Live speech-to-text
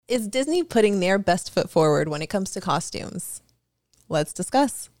Is Disney putting their best foot forward when it comes to costumes? Let's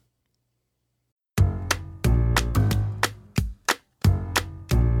discuss.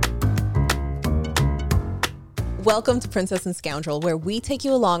 Welcome to Princess and Scoundrel, where we take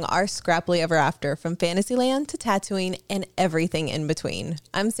you along our scrappily ever after from Fantasyland to Tatooine and everything in between.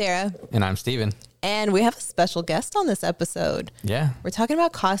 I'm Sarah. And I'm Steven. And we have a special guest on this episode. Yeah. We're talking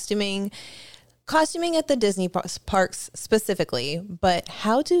about costuming at the Disney parks specifically, but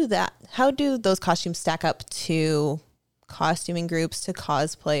how do those costumes stack up to costuming groups, to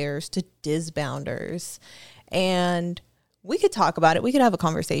cosplayers, to Disbounders? And we could talk about it. We could have a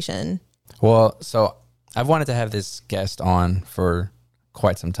conversation. Well, so I've wanted to have this guest on for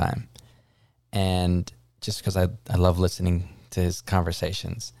quite some time. And just because I love listening to his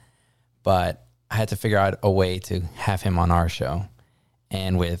conversations. But I had to figure out a way to have him on our show.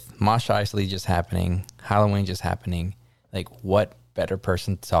 And with Mos Eisley just happening, Halloween just happening, like what better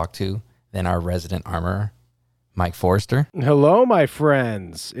person to talk to than our resident armorer, Mike Forrester? Hello, my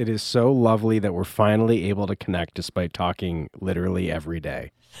friends. It is so lovely that we're finally able to connect despite talking literally every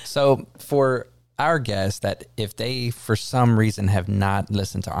day. So for our guests that if they for some reason have not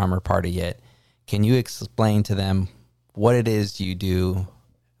listened to Armor Party yet, can you explain to them what it is you do,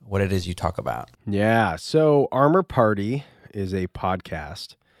 what it is you talk about? Yeah, so Armor Party is a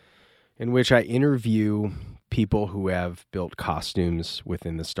podcast in which I interview people who have built costumes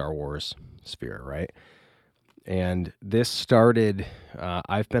within the Star Wars sphere, right? And this started,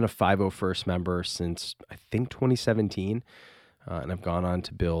 I've been a 501st member since I think 2017, and I've gone on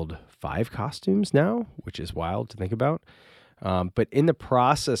to build 5 costumes now, which is wild to think about. But in the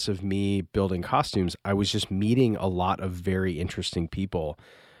process of me building costumes, I was just meeting a lot of very interesting people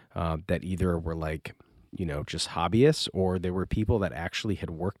that either were like, you know, just hobbyists, or they were people that actually had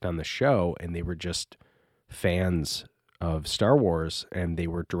worked on the show and they were just fans of Star Wars and they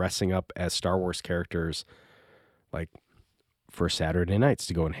were dressing up as Star Wars characters like for Saturday nights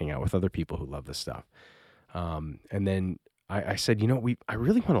to go and hang out with other people who love this stuff. And then I said, you know, I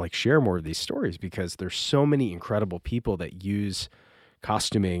really want to like share more of these stories because there's so many incredible people that use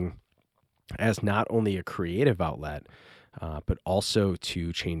costuming as not only a creative outlet, but also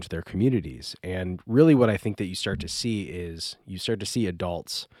to change their communities. And really what I think that you start to see is you start to see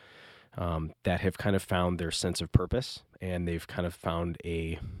adults that have kind of found their sense of purpose, and they've kind of found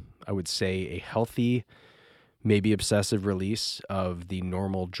I would say, a healthy, maybe obsessive release of the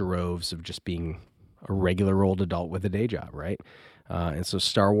normal droves of just being a regular old adult with a day job, right? And so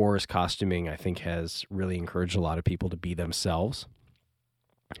Star Wars costuming, I think, has really encouraged a lot of people to be themselves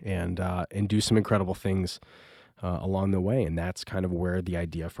and do some incredible things along the way. And that's kind of where the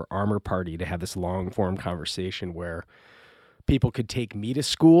idea for Armor Party, to have this long-form conversation where people could take me to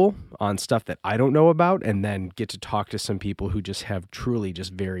school on stuff that I don't know about and then get to talk to some people who just have truly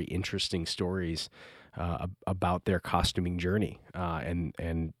just very interesting stories about their costuming journey.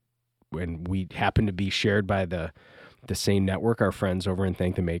 And when we happen to be shared by the same network, our friends over in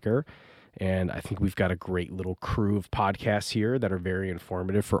Thank the Maker. And I think we've got a great little crew of podcasts here that are very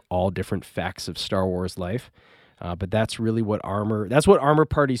informative for all different facts of Star Wars life. But that's really what Armor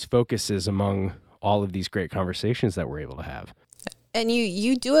Party's focus is among all of these great conversations that we're able to have. And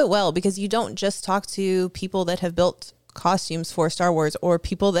you do it well because you don't just talk to people that have built costumes for Star Wars or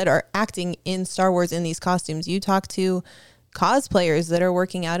people that are acting in Star Wars in these costumes. You talk to cosplayers that are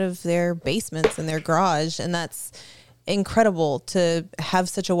working out of their basements and their garage. And that's incredible to have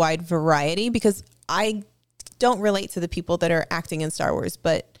such a wide variety, because I don't relate to the people that are acting in Star Wars,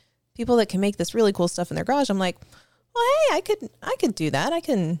 but people that can make this really cool stuff in their garage, I'm like, well, hey, I could do that. I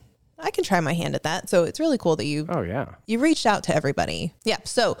can try my hand at that. So it's really cool that you reached out to everybody. Yeah.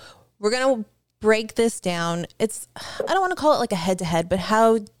 So we're going to break this down. I don't want to call it like a head to head, but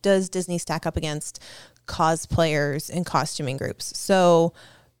how does Disney stack up against cosplayers and costuming groups? So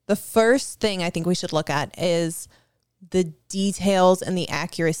the first thing I think we should look at is the details and the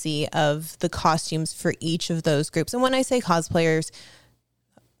accuracy of the costumes for each of those groups. And when I say cosplayers,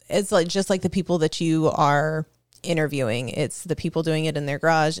 it's like just like the people that you are interviewing. It's the people doing it in their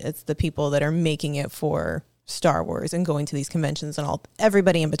garage. It's the people that are making it for Star Wars and going to these conventions and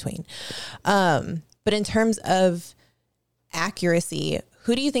everybody in between. But in terms of accuracy,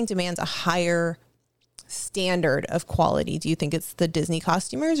 who do you think demands a higher standard of quality? Do you think it's the Disney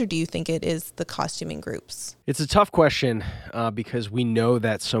costumers, or do you think it is the costuming groups? It's a tough question because we know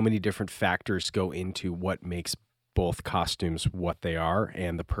that so many different factors go into what makes both costumes what they are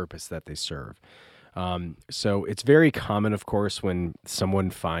and the purpose that they serve. So it's very common, of course, when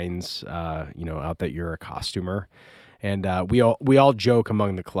someone finds, out that you're a costumer And we all joke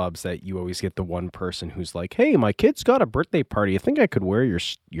among the clubs that you always get the one person who's like, "Hey, my kid's got a birthday party. I think I could wear your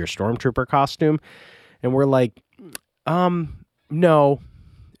stormtrooper costume." And we're like, no,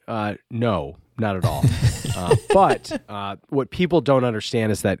 not at all. But what people don't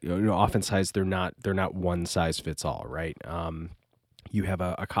understand is that oftentimes they're not one size fits all, right? You have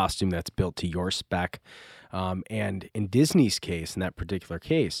a costume that's built to your spec, and in Disney's case, in that particular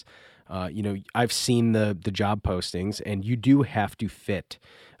case, I've seen the job postings, and you do have to fit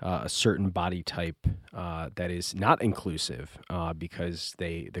a certain body type that is not inclusive because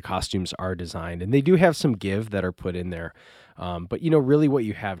the costumes are designed, and they do have some give that are put in there. But really what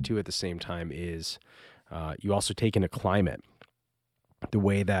you have too at the same time is you also take into climate, the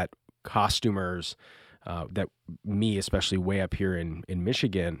way that costumers, that me especially way up here in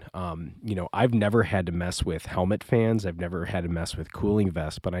Michigan, I've never had to mess with helmet fans. I've never had to mess with cooling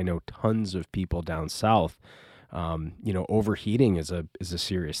vests, but I know tons of people down south. Overheating is a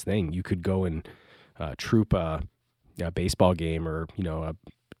serious thing. You could go and troop a baseball game, or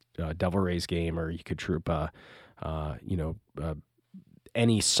a Devil Rays game, or you could troop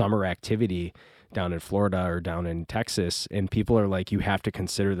any summer activity down in Florida or down in Texas, and people are like, you have to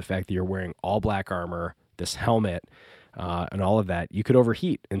consider the fact that you're wearing all black armor, this helmet, and all of that. You could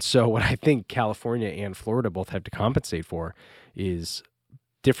overheat. And so what I think California and Florida both have to compensate for is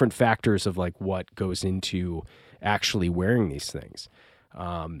different factors of like what goes into actually wearing these things.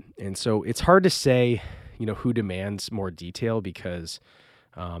 And so it's hard to say, who demands more detail, because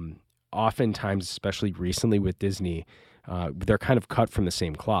oftentimes, especially recently with Disney, they're kind of cut from the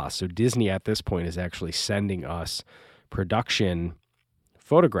same cloth. So Disney at this point is actually sending us production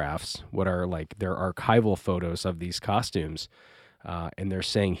photographs, what are like their archival photos of these costumes, and they're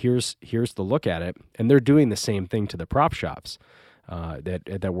saying, here's the look at it. And they're doing the same thing to the prop shops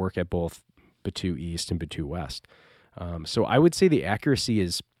that work at both Batuu East and Batuu West. So I would say the accuracy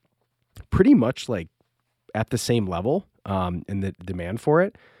is pretty much like at the same level, and the demand for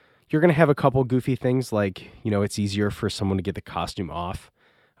it. You're going to have a couple goofy things like, it's easier for someone to get the costume off,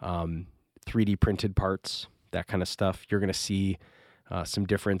 3D printed parts, that kind of stuff. You're going to see some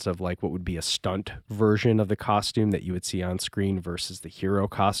difference of like what would be a stunt version of the costume that you would see on screen versus the hero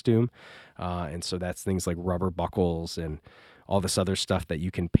costume. And so that's things like rubber buckles and all this other stuff that you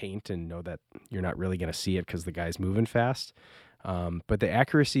can paint and know that you're not really going to see it because the guy's moving fast. But the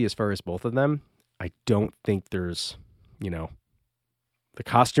accuracy as far as both of them, I don't think there's, the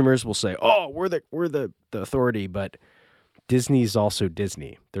costumers will say, "Oh, we're the authority," but Disney's also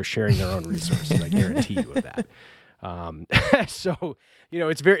Disney. They're sharing their own resources. I guarantee you of that. So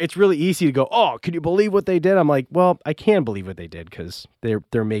it's really easy to go, "Oh, can you believe what they did?" I'm like, well, I can believe what they did because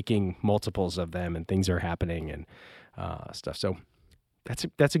they're making multiples of them and things are happening and stuff. So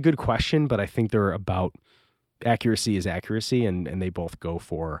that's a good question, but I think they're about accuracy is accuracy, and they both go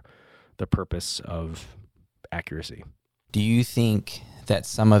for the purpose of accuracy. Do you think that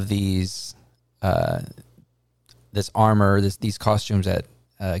some of these, this armor, these costumes at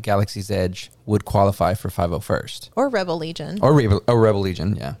Galaxy's Edge would qualify for 501st? Or Rebel Legion. Or Rebel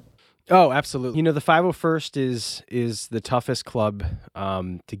Legion, yeah. Oh, absolutely. The 501st is the toughest club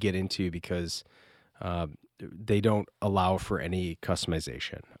to get into because they don't allow for any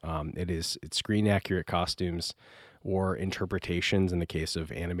customization. It's screen accurate costumes or interpretations in the case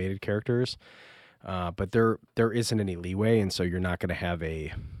of animated characters. But there isn't any leeway, and so you're not going to have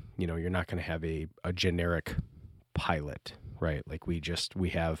a generic pilot, right? Like we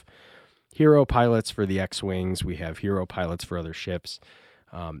have hero pilots for the X-Wings, we have hero pilots for other ships,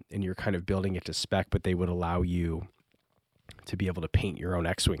 and you're kind of building it to spec, but they would allow you to be able to paint your own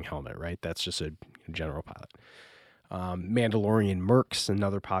X-Wing helmet, right? That's just a general pilot. Mandalorian Mercs,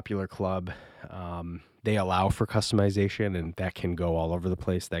 another popular club, they allow for customization, and that can go all over the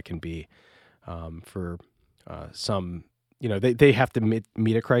place. That can be for some, they have to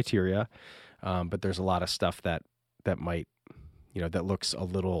meet a criteria, but there's a lot of stuff that might, that looks a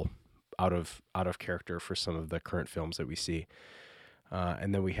little out of character for some of the current films that we see.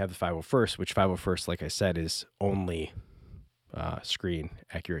 And then we have the 501st, which 501st, like I said, is only screen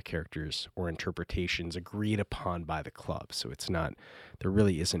accurate characters or interpretations agreed upon by the club. So there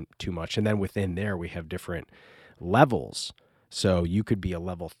really isn't too much. And then within there, we have different levels. So you could be a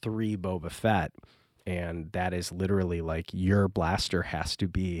level 3 Boba Fett, and that is literally like your blaster has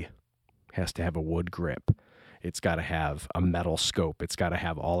to have a wood grip. It's got to have a metal scope. It's got to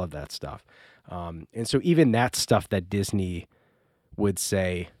have all of that stuff. And so even that stuff that Disney would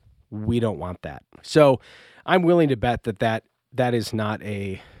say, we don't want that. So I'm willing to bet that is not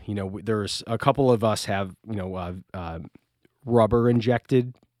a, there's a couple of us have, rubber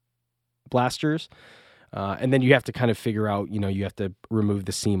injected blasters. And then you have to kind of figure out, you have to remove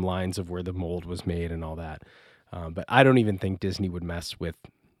the seam lines of where the mold was made and all that. But I don't even think Disney would mess with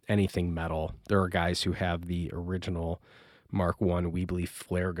anything metal. There are guys who have the original Mark I Weebly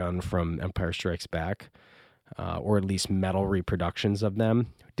flare gun from Empire Strikes Back, or at least metal reproductions of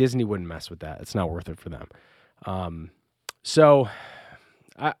them. Disney wouldn't mess with that. It's not worth it for them. So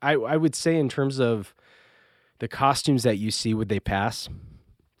I would say in terms of the costumes that you see, would they pass?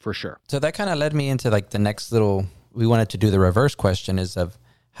 For sure. So that kind of led me into like the next little, we wanted to do the reverse question is of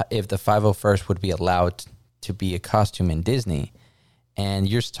if the 501st would be allowed to be a costume in Disney. And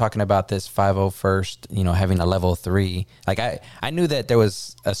you're talking about this 501st, having a level 3. Like I knew that there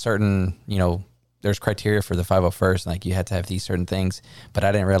was a certain, there's criteria for the 501st, like you had to have these certain things, but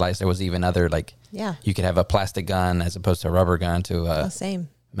I didn't realize there was even other, like, you could have a plastic gun as opposed to a rubber gun to a same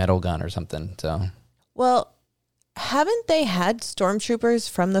metal gun or something. So, well, haven't they had stormtroopers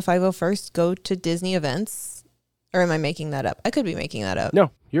from the 501st go to Disney events? Or am I making that up? I could be making that up.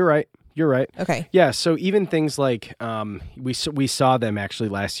 No, you're right. You're right. Okay. Yeah. So even things like we saw them actually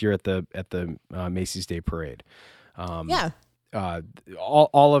last year at the Macy's Day Parade. All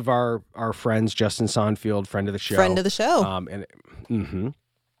of our friends, Justin Sonfield, friend of the show,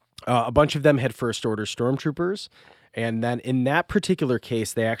 a bunch of them had First Order stormtroopers, and then in that particular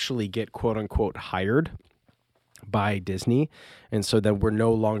case, they actually get quote unquote hired by Disney, and so then we're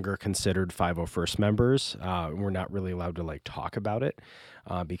no longer considered 501st members. We're not really allowed to like talk about it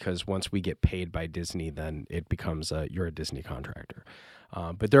because once we get paid by Disney, then it becomes you're a Disney contractor.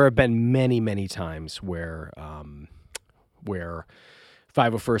 But there have been many times where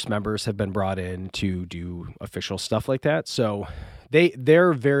 501st members have been brought in to do official stuff like that. So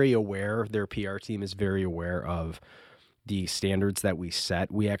they're very aware. Their PR team is very aware of the standards that we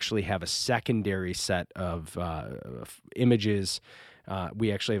set. We actually have a secondary set of images.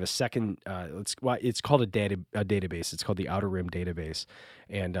 We actually have a second. It's called a database. It's called the Outer Rim database,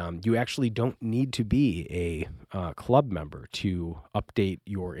 and you actually don't need to be a club member to update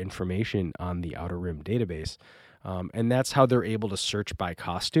your information on the Outer Rim database. And that's how they're able to search by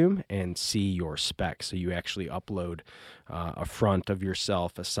costume and see your specs. So you actually upload a front of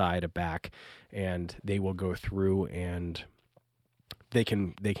yourself, a side, a back, and they will go through and they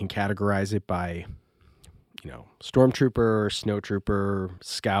can categorize it by, stormtrooper, snowtrooper,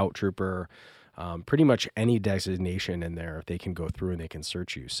 scout trooper, pretty much any designation in there. They can go through and they can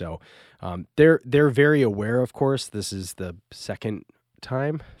search you. So they're very aware. Of course, this is the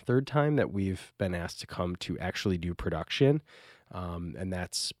third time that we've been asked to come to actually do production, and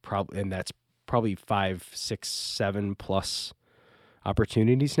that's probably 5, 6, 7 plus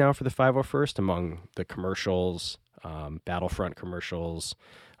opportunities now for the 501st among the commercials, Battlefront commercials,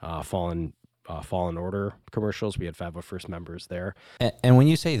 Fallen Order commercials. We had 501st members there. And when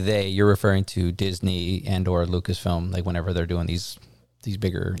you say they, you're referring to Disney and or Lucasfilm, like whenever they're doing these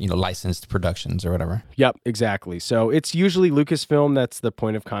bigger, licensed productions or whatever. Yep, exactly. So it's usually Lucasfilm that's the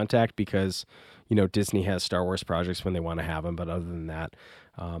point of contact because, Disney has Star Wars projects when they want to have them. But other than that,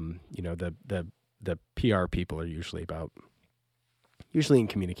 the PR people are usually in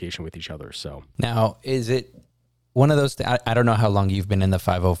communication with each other. So now, is it one of those, I don't know how long you've been in the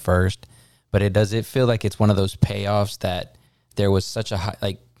 501st, but does it feel like it's one of those payoffs that there was such a high,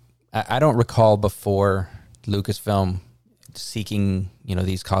 like, I don't recall before Lucasfilm seeking,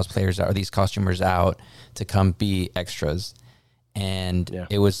 these cosplayers or these costumers out to come be extras. And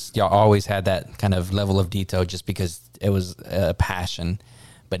it was, y'all always had that kind of level of detail just because it was a passion.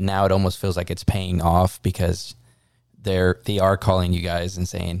 But now it almost feels like it's paying off because they are calling you guys and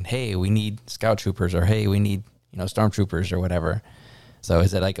saying, hey, we need scout troopers, or hey, we need, stormtroopers or whatever. So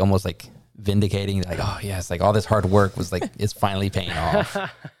is it like almost like vindicating, like, oh yes, like all this hard work was like, it's finally paying off?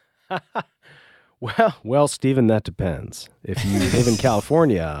 Well, Stephen, that depends. If you live in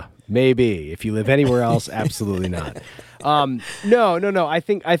California, maybe. If you live anywhere else, absolutely not. No. I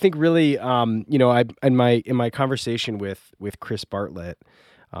think really, in my conversation with Chris Bartlett,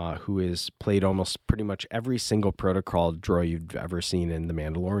 who has played almost pretty much every single protocol droid you've ever seen in The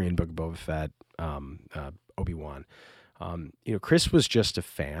Mandalorian, Book of Boba Fett, Obi-Wan. Chris was just a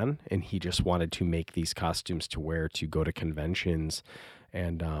fan, and he just wanted to make these costumes to wear to go to conventions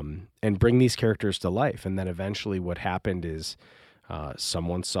and bring these characters to life. And then eventually what happened is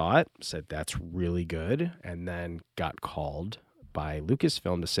someone saw it, said, that's really good, and then got called by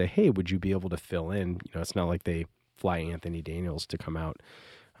Lucasfilm to say, hey, would you be able to fill in? It's not like they fly Anthony Daniels to come out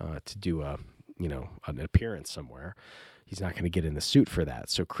to do an appearance somewhere. He's not going to get in the suit for that.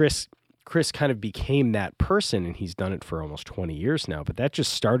 So Chris kind of became that person, and he's done it for almost 20 years now. But that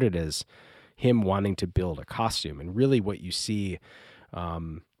just started as him wanting to build a costume. And really what you see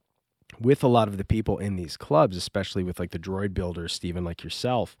with a lot of the people in these clubs, especially with like the droid builders, Steven, like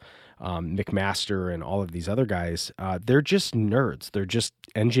yourself, McMaster and all of these other guys, they're just nerds. They're just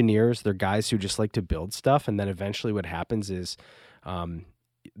engineers. They're guys who just like to build stuff. And then eventually what happens is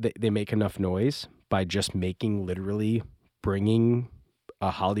they make enough noise by just bringing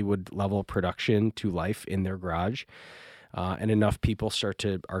a Hollywood level production to life in their garage. And enough people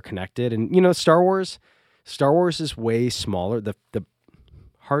are connected. And, you know, Star Wars is way smaller. The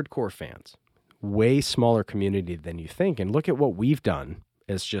hardcore fans, way smaller community than you think. And look at what we've done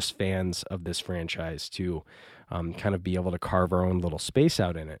as just fans of this franchise to kind of be able to carve our own little space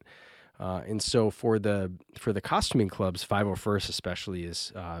out in it. And so for the costuming clubs, 501st especially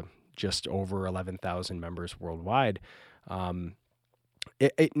is just over 11,000 members worldwide. I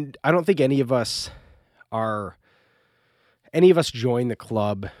don't think any of us join the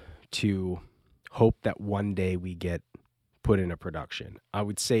club to hope that one day we get put in a production. I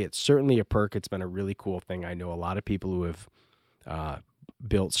would say it's certainly a perk. It's been a really cool thing. I know a lot of people who have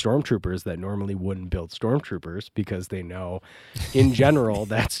built stormtroopers that normally wouldn't build stormtroopers because they know in general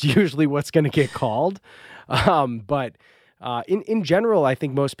that's usually what's going to get called. But in general, I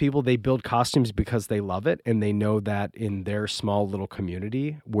think most people, they build costumes because they love it and they know that in their small little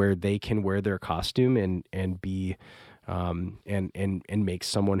community where they can wear their costume and be and make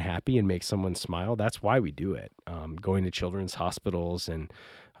someone happy and make someone smile. That's why we do it. Going to children's hospitals and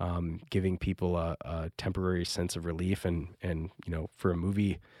giving people a temporary sense of relief and you know, for a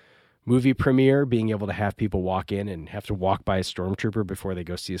movie premiere, being able to have people walk in and have to walk by a stormtrooper before they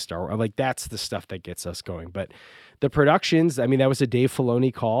go see a Star Wars. Like, that's the stuff that gets us going. But the productions, I mean, that was a Dave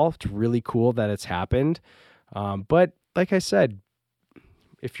Filoni call. It's really cool that it's happened. But like I said,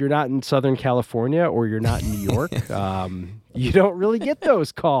 if you're not in Southern California or you're not in New York, you don't really get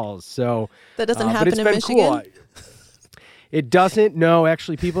those calls. So that doesn't happen in Michigan. Cool. It doesn't. No,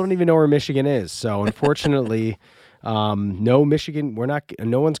 actually, people don't even know where Michigan is. So unfortunately, no, Michigan.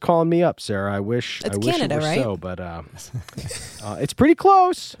 No one's calling me up, Sarah. I wish. It's I Canada, wish it were right? so, but it's pretty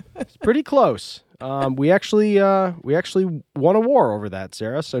close. It's pretty close. We actually won a war over that,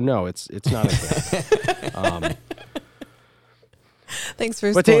 Sarah. So no, it's not a thing. Thanks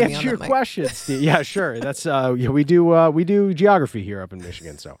for. But to answer your question, Steve, yeah, sure. That's we do geography here up in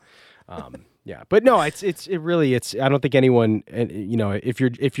Michigan. So, yeah, but no, it's really. I don't think anyone, you know, if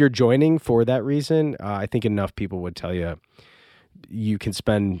you're joining for that reason, I think enough people would tell you you can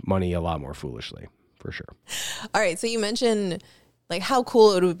spend money a lot more foolishly, for sure. All right, so you mentioned like how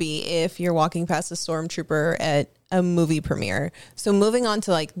cool it would be if you're walking past a stormtrooper at a movie premiere. So moving on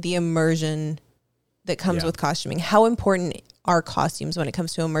to like the immersion that comes with costuming, how important are costumes when it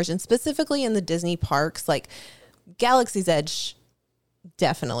comes to immersion, specifically in the Disney parks? Like Galaxy's Edge,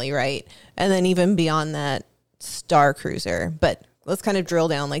 definitely, right? And then even beyond that, Star Cruiser. But let's kind of drill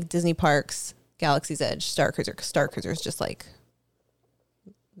down, like Disney parks, Galaxy's Edge, Star Cruiser. Star Cruiser is just like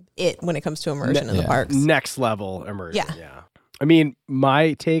it when it comes to immersion in the parks. Next level immersion. Yeah. I mean,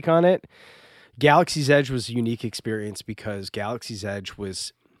 my take on it, Galaxy's Edge was a unique experience because Galaxy's Edge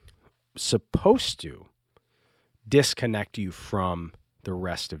was supposed to disconnect you from the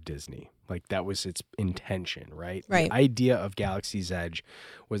rest of Disney. Like, that was its intention, right? Right. The idea of Galaxy's Edge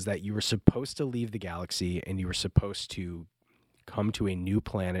was that you were supposed to leave the galaxy and you were supposed to come to a new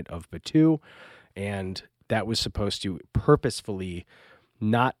planet of Batuu, and that was supposed to purposefully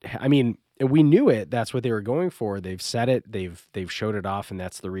not, I mean, we knew it. That's what they were going for. They've said it. They've showed it off, and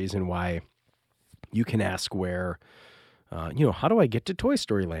that's the reason why you can ask where, you know, how do I get to Toy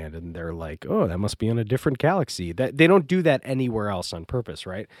Story Land? And they're like, oh, that must be on a different galaxy. That they don't do that anywhere else on purpose,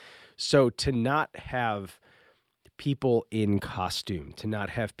 right? So to not have people in costume, to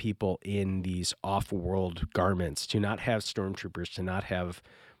not have people in these off-world garments, to not have stormtroopers, to not have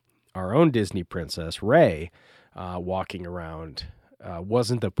our own Disney princess, Rey, walking around,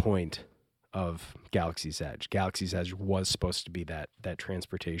 wasn't the point of Galaxy's Edge. Galaxy's Edge was supposed to be that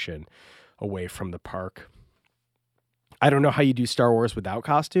transportation away from the park. I don't know how you do Star Wars without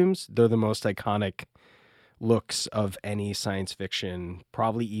costumes. They're the most iconic looks of any science fiction,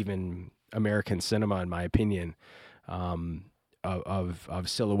 probably even American cinema, in my opinion, of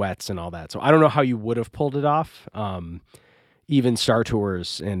silhouettes and all that. So I don't know how you would have pulled it off. Even Star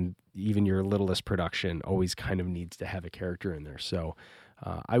Tours and even your littlest production always kind of needs to have a character in there. So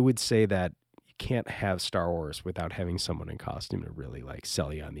I would say that you can't have Star Wars without having someone in costume to really like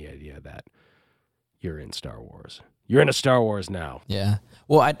sell you on the idea that you're in Star Wars. You're in a Star Wars now. Yeah.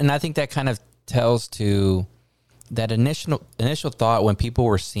 Well, I think that kind of tells to that initial thought when people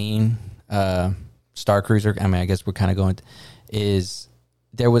were seeing Star Cruiser. I mean, I guess we're kind of going is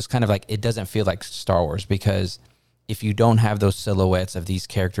there was kind of like, it doesn't feel like Star Wars because if you don't have those silhouettes of these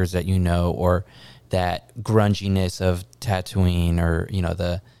characters that you know, or that grunginess of Tatooine, or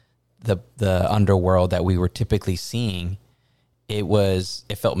the underworld that we were typically seeing, it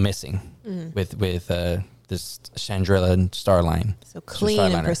felt missing with this Chandrila and Starline. So clean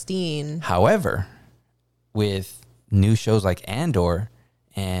and pristine. However, with new shows like Andor,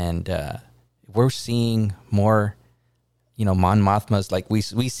 and we're seeing more, Mon Mothma's, like we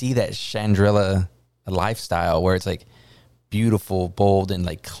see that Chandrila lifestyle where it's like beautiful, bold, and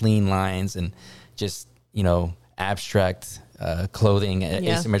like clean lines, and just, abstract clothing,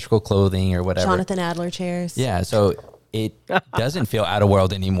 asymmetrical clothing or whatever. Jonathan Adler chairs. Yeah, so it doesn't feel out of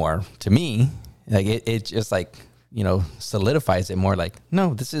world anymore to me. Like it just like, solidifies it more, like,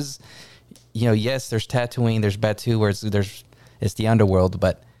 no, this is, yes, there's Tatooine, there's Batuu, where it's the underworld,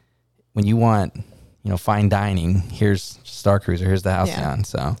 but when you want, fine dining, here's Star Cruiser, here's the Halcyon. Yeah.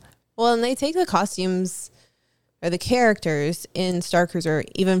 So, well, and they take the costumes or the characters in Star Cruiser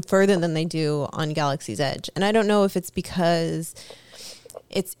even further than they do on Galaxy's Edge. And I don't know if it's because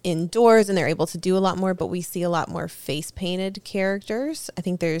it's indoors and they're able to do a lot more, but we see a lot more face painted characters. I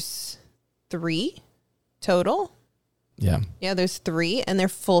think there's 3 total. Yeah. Yeah, there's 3 and they're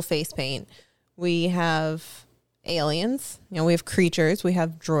full face paint. We have aliens, we have creatures, we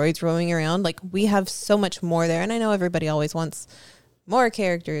have droids roaming around. Like, we have so much more there. And I know everybody always wants more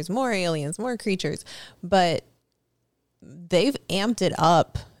characters, more aliens, more creatures, but they've amped it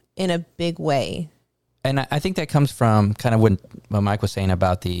up in a big way. And I think that comes from kind of what Mike was saying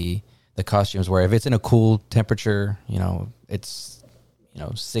about the costumes, where if it's in a cool temperature, it's,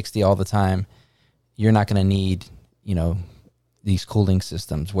 60 all the time, you're not going to need, these cooling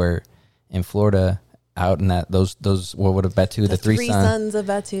systems, where in Florida, out in those what would have Batuu, the three sons of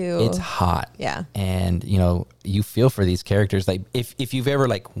Batuu, it's hot. Yeah. And, you feel for these characters. Like if you've ever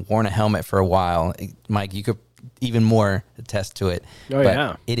like worn a helmet for a while, Mike, you could even more attest to it. Oh, but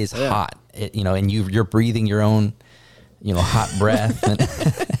yeah. It is hot, and you're breathing your own, hot breath. And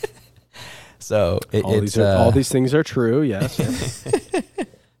so all these things are true. Yes.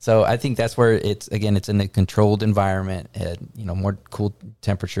 So I think that's where it's in a controlled environment, more cool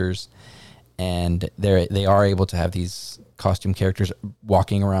temperatures, and they are able to have these costume characters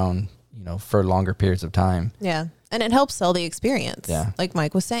walking around, for longer periods of time. Yeah. And it helps sell the experience. Yeah. Like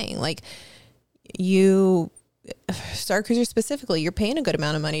Mike was saying, like, Star Cruiser specifically, you're paying a good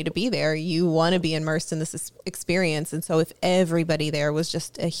amount of money to be there. You want to be immersed in this experience. And so if everybody there was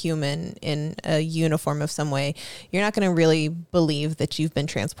just a human in a uniform of some way, you're not going to really believe that you've been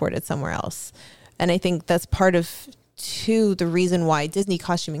transported somewhere else. And I think that's part of, too, the reason why Disney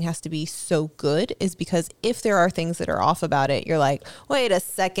costuming has to be so good, is because if there are things that are off about it, you're like, wait a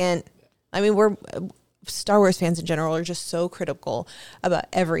second. I mean, Star Wars fans in general are just so critical about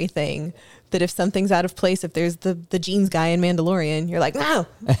everything that if something's out of place, if there's the jeans guy in Mandalorian, you're like, no.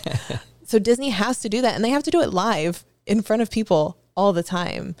 So Disney has to do that, and they have to do it live in front of people all the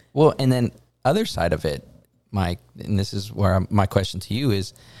time. Well, and then other side of it, Mike, and this is where my question to you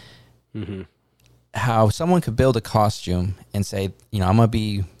is, how someone could build a costume and say, I'm going to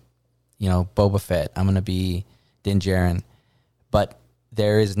be, Boba Fett, I'm going to be Din Djarin, but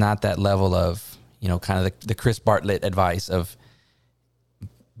there is not that level of, kind of the Chris Bartlett advice of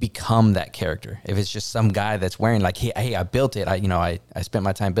become that character. If it's just some guy that's wearing like, hey, I built it. I spent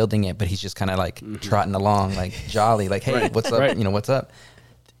my time building it, but he's just kind of like trotting along, like jolly, like, hey, what's up? Right. What's up?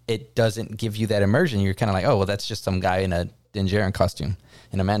 It doesn't give you that immersion. You're kind of like, oh, well, that's just some guy in a Din Djarin costume,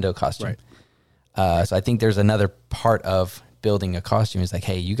 in a Mando costume. Right. So I think there's another part of building a costume is like,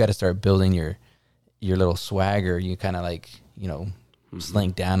 hey, you got to start building your little swagger. You kind of like,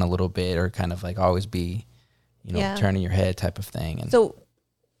 slink down a little bit, or kind of like always be, turning your head type of thing. And So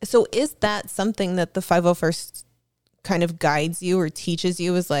is that something that the 501st kind of guides you or teaches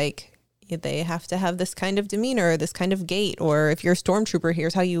you, is like, they have to have this kind of demeanor, or this kind of gait, or if you're a stormtrooper,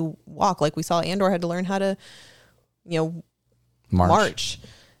 here's how you walk. Like we saw Andor had to learn how to, march.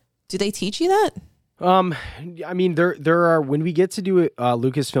 Do they teach you that? I mean, there are, when we get to do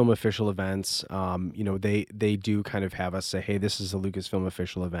Lucasfilm official events, they do kind of have us say, hey, this is a Lucasfilm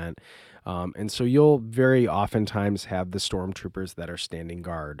official event. And so you'll very oftentimes have the stormtroopers that are standing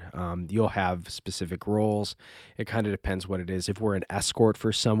guard. You'll have specific roles. It kind of depends what it is. If we're an escort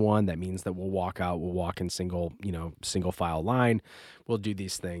for someone, that means that we'll walk in single file line. We'll do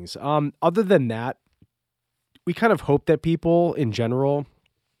these things. Other than that, we kind of hope that people in general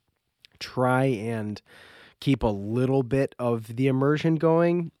try and keep a little bit of the immersion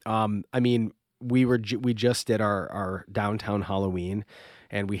going. I mean, we just did our downtown Halloween,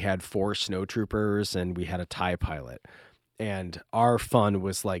 and we had 4 snowtroopers and we had a TIE pilot. And our fun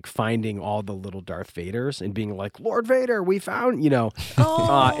was like finding all the little Darth Vaders and being like, Lord Vader, we found,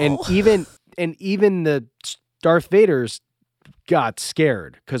 and even the Darth Vaders got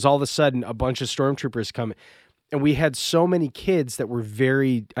scared because all of a sudden a bunch of stormtroopers come, and we had so many kids that were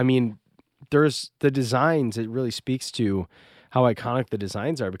there's the designs. It really speaks to how iconic the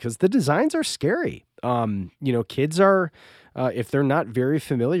designs are because the designs are scary. Kids are, if they're not very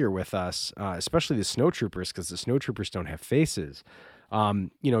familiar with us, especially the snowtroopers, because the snowtroopers don't have faces,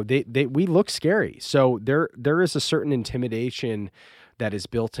 we look scary. So there is a certain intimidation that is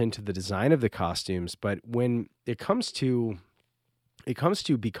built into the design of the costumes. But when it comes to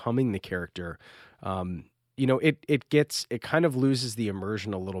becoming the character, it kind of loses the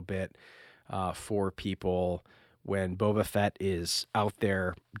immersion a little bit for people when Boba Fett is out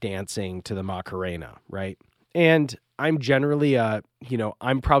there dancing to the Macarena, right? And I'm generally,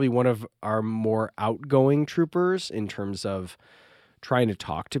 I'm probably one of our more outgoing troopers in terms of trying to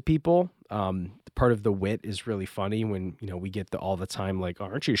talk to people. Part of the wit is really funny when, we get all the time, like,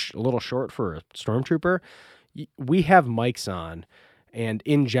 aren't you a little short for a stormtrooper? We have mics on, and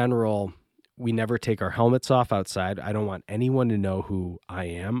in general, we never take our helmets off outside. I don't want anyone to know who I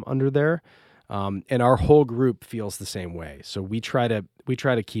am under there. And our whole group feels the same way. So we try to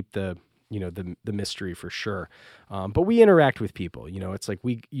keep the mystery for sure. But we interact with people, it's like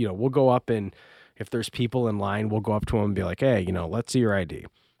we'll go up, and if there's people in line, we'll go up to them and be like, hey, let's see your ID.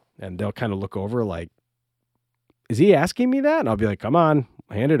 And they'll kind of look over like, is he asking me that? And I'll be like, come on,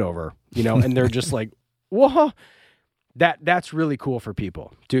 hand it over, and they're just like, whoa. That's really cool for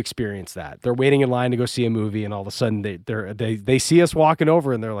people to experience that. They're waiting in line to go see a movie, and all of a sudden they see us walking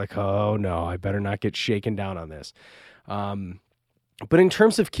over, and they're like, "Oh no, I better not get shaken down on this." But in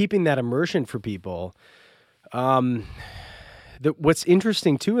terms of keeping that immersion for people, what's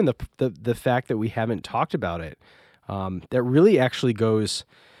interesting too, in the fact that we haven't talked about it, that really actually goes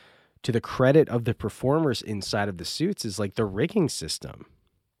to the credit of the performers inside of the suits, is like the rigging system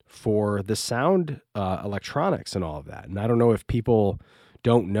for the sound electronics and all of that. And I don't know if people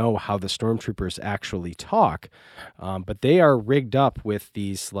don't know how the stormtroopers actually talk, but they are rigged up with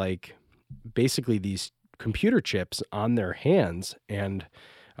these, like, basically these computer chips on their hands, and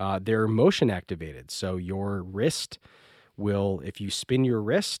they're motion activated. So your wrist will, if you spin your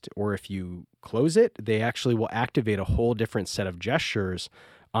wrist or if you close it, they actually will activate a whole different set of gestures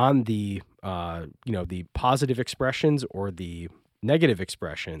on the, the positive expressions or the negative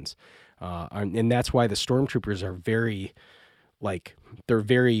expressions. And that's why the stormtroopers are they're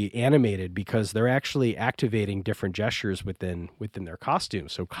very animated, because they're actually activating different gestures within their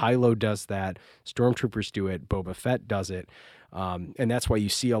costumes. So Kylo does that, stormtroopers do it, Boba Fett does it. And that's why you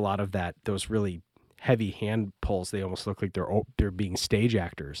see a lot of those really heavy hand pulls. They almost look like they're being stage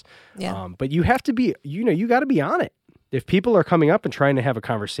actors. Yeah. But you have to be, you got to be on it. If people are coming up and trying to have a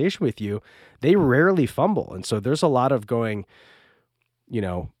conversation with you, they rarely fumble. And so there's a lot of going,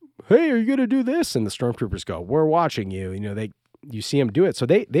 hey, are you going to do this? And the stormtroopers go, we're watching you. You see them do it. So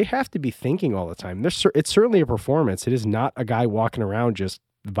they have to be thinking all the time. It's certainly a performance. It is not a guy walking around just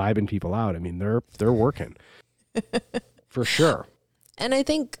vibing people out. I mean, they're working for sure. And I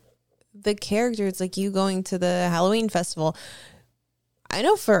think the characters, like you going to the Halloween festival, I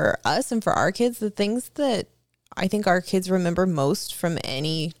know for us and for our kids, the things that I think our kids remember most from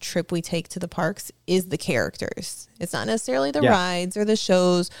any trip we take to the parks is the characters. It's not necessarily the rides or the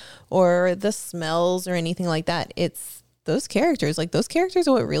shows or the smells or anything like that. It's those characters. Like, those characters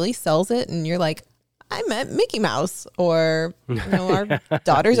are what really sells it. And you're like, I met Mickey Mouse, or our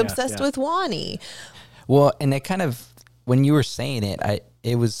daughter's obsessed with Wani. Well, and it kind of, when you were saying it, I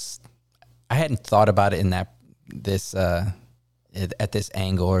hadn't thought about it in at this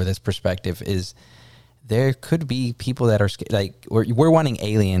angle or this perspective. Is there could be people that are like, we're wanting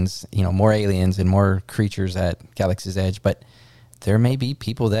aliens, more aliens and more creatures at Galaxy's Edge, but there may be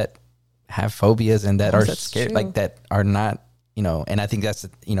people that have phobias and that are scared, true. Like that are not, and I think that's,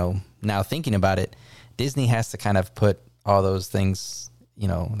 now thinking about it, Disney has to kind of put all those things,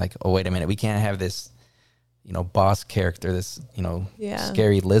 like, oh, wait a minute, we can't have this, boss character, this,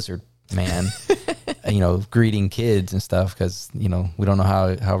 scary lizard man, greeting kids and stuff, because we don't know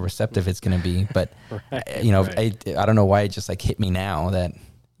how receptive it's going to be. But right. I don't know why it just like hit me now that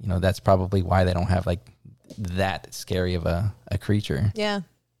that's probably why they don't have like that scary of a creature. Yeah,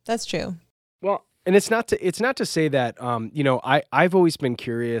 that's true. Well, and it's not to say that I've always been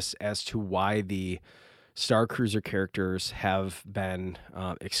curious as to why the Star Cruiser characters have been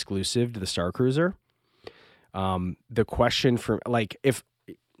exclusive to the Star Cruiser. The question for, like, if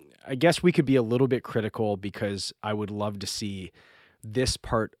I guess we could be a little bit critical, because I would love to see this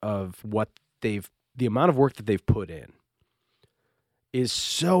part of what the amount of work that they've put in is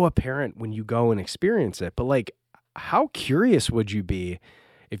so apparent when you go and experience it. But like, how curious would you be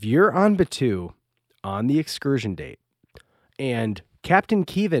if you're on Batuu on the excursion date and Captain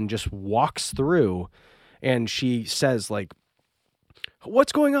Kevin just walks through and she says like,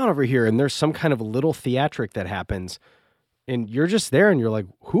 what's going on over here? And there's some kind of little theatric that happens and you're just there and you're like,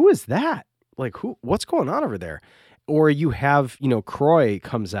 who is that? Like, what's going on over there? Or you have, Croy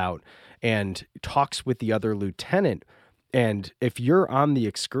comes out and talks with the other lieutenant. And if you're on the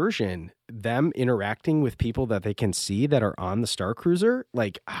excursion, them interacting with people that they can see that are on the Star Cruiser,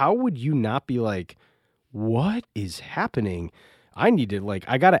 like, how would you not be like, what is happening? I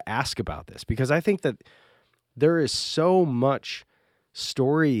got to ask about this, because I think that there is so much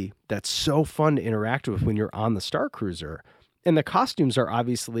story that's so fun to interact with when you're on the Star Cruiser. And the costumes are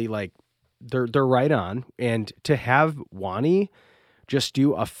obviously like, they're right on. And to have Wani just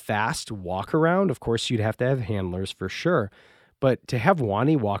do a fast walk around, of course you'd have to have handlers for sure, but to have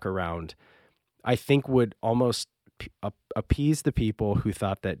Wani walk around, I think would almost appease the people who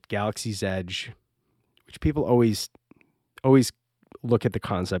thought that Galaxy's Edge, which people always look at the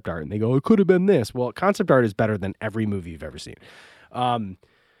concept art and they go, it could have been this. Well, concept art is better than every movie you've ever seen.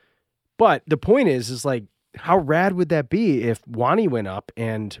 But the point is like, how rad would that be if Wani went up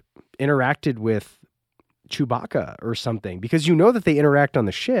and interacted with Chewbacca or something? Because that they interact on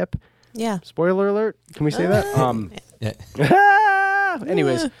the ship. Yeah. Spoiler alert. Can we say that?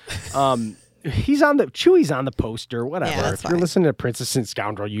 Anyways, Chewie's on the poster, whatever. Yeah, if you're listening to Princess and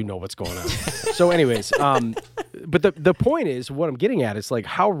Scoundrel, you know what's going on. So anyways, but the point is, what I'm getting at is like,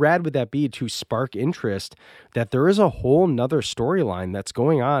 how rad would that be to spark interest that there is a whole nother storyline that's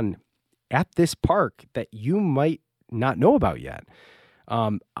going on at this park that you might not know about yet.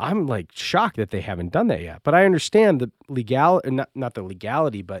 I'm like shocked that they haven't done that yet, but I understand the not the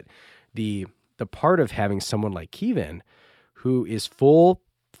legality, but the part of having someone like Kevin who is full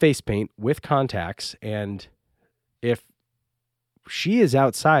face paint with contacts. And if she is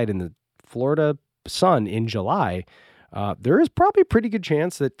outside in the Florida sun in July, there is probably a pretty good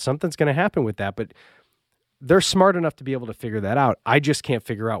chance that something's going to happen with that, but they're smart enough to be able to figure that out. I just can't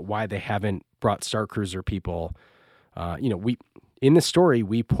figure out why they haven't brought Star Cruiser people. In the story,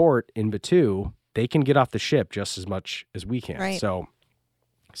 we port in Batuu. They can get off the ship just as much as we can. Right. So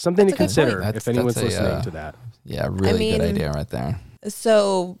something to consider if anyone's that's listening to that. Yeah, really good idea right there.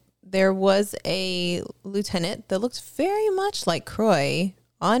 So there was a lieutenant that looked very much like Croy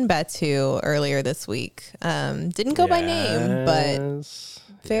on Batuu earlier this week. Didn't go by name, but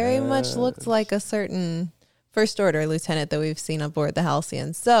very much looked like a certain First Order lieutenant that we've seen aboard the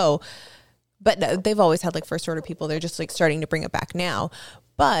Halcyon. So, but they've always had like First Order people. They're just like starting to bring it back now.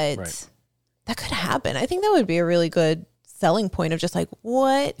 But that could happen. I think that would be a really good selling point of just like,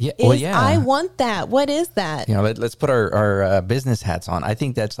 I want that. What is that? Let's put our business hats on. I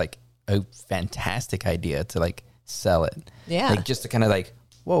think that's like a fantastic idea to like sell it. Yeah. Like just to kind of like,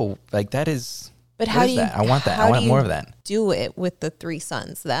 whoa, like that is... But how do you? I want that. I want more of that. Do it with the three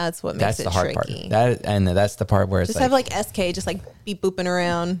suns. That's what makes it the hard tricky. Part. That's the part where it's just have like SK just like beep booping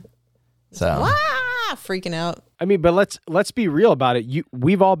around, freaking out. I mean, but let's be real about it.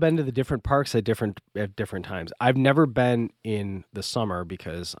 We've all been to the different parks at different times. I've never been in the summer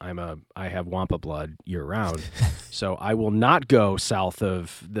because I have Wampa blood year round, so I will not go south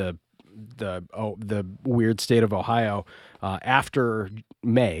of the weird state of Ohio after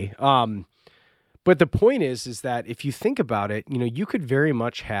May. But the point is that if you think about it, you could very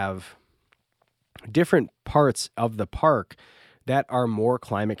much have different parts of the park that are more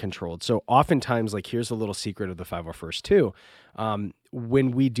climate controlled. So oftentimes, like here's a little secret of the 501st too. When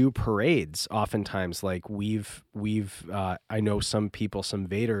we do parades, oftentimes like I know some people, some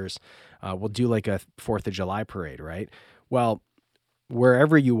Vaders will do like a 4th of July parade, right? Well,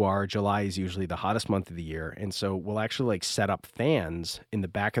 wherever you are, July is usually the hottest month of the year. And so we'll actually like set up fans in the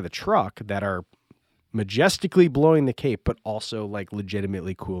back of the truck that are majestically blowing the cape, but also like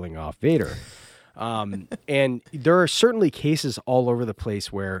legitimately cooling off Vader. And there are certainly cases all over the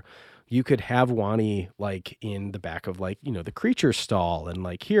place where you could have Wani like in the back of like, the creature stall and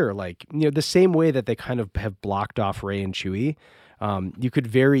like here, like, the same way that they kind of have blocked off Rey and Chewie. You could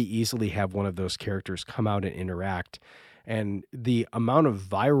very easily have one of those characters come out and interact. And the amount of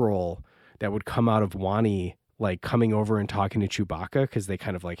viral that would come out of Wani like coming over and talking to Chewbacca, because they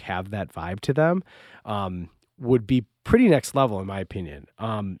kind of like have that vibe to them, would be pretty next level in my opinion.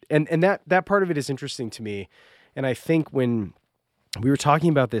 And that part of it is interesting to me. And I think when we were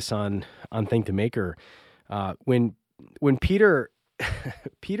talking about this on Thank the Maker, when Peter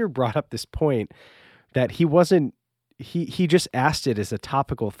brought up this point that he just asked it as a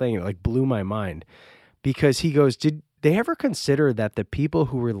topical thing, it like blew my mind, because he goes, did they ever consider that the people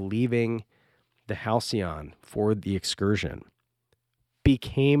who were leaving the Halcyon for the excursion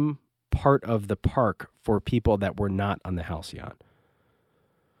became part of the park for people that were not on the Halcyon?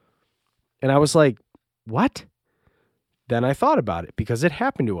 And I was like, what? Then I thought about it because it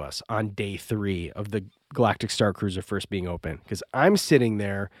happened to us on day 3 of the Galactic Star Cruiser first being open. Because I'm sitting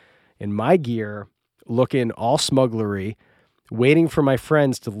there in my gear, looking all smugglery, waiting for my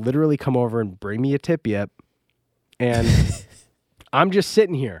friends to literally come over and bring me a tip-yip. And I'm just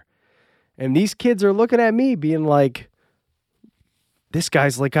sitting here. And these kids are looking at me being like, this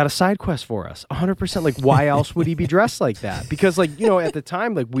guy's like got a side quest for us 100%. Like, why else would he be dressed like that? Because like, you know, at the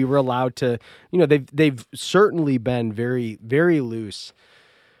time, like we were allowed to, you know, they've certainly been very, very loose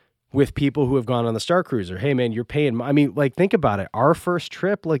with people who have gone on the Star Cruiser. Hey man, you're paying. I mean, like, think about it. Our first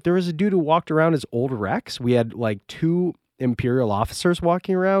trip, like there was a dude who walked around as old Rex. We had like 2 Imperial officers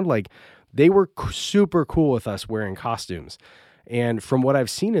walking around. Like they were super cool with us wearing costumes. And from what I've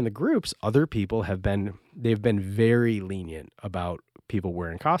seen in the groups, other people they've been very lenient about people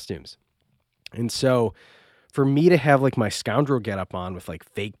wearing costumes. And so for me to have like my scoundrel get up on with like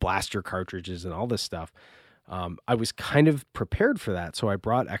fake blaster cartridges and all this stuff, I was kind of prepared for that. So I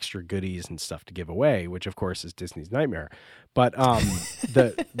brought extra goodies and stuff to give away, which of course is Disney's nightmare. But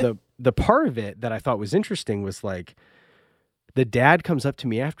the part of it that I thought was interesting was like the dad comes up to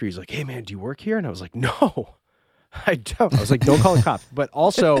me after, he's like, hey man, do you work here? And I was like, no, I don't. I was like, don't call the cops. But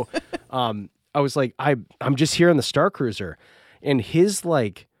also, I was like, I'm just here on the Star Cruiser. And his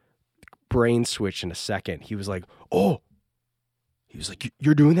like brain switched in a second. He was like, oh, he was like,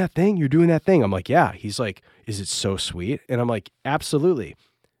 you're doing that thing? You're doing that thing? I'm like, yeah. He's like, is it so sweet? And I'm like, absolutely.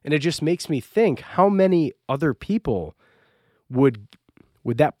 And it just makes me think, how many other people would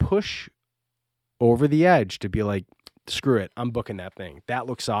that push over the edge to be like, screw it, I'm booking that thing. That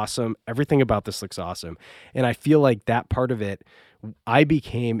looks awesome. Everything about this looks awesome. And I feel like that part of it, I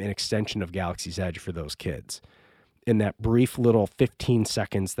became an extension of Galaxy's Edge for those kids. In that brief little 15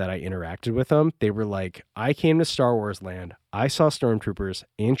 seconds that I interacted with them, they were like, I came to Star Wars Land, I saw Stormtroopers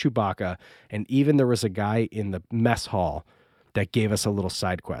and Chewbacca, and even there was a guy in the mess hall that gave us a little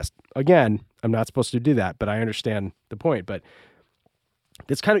side quest. Again, I'm not supposed to do that, but I understand the point. But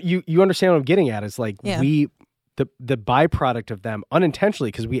it's kind of, you understand what I'm getting at. It's like the byproduct of them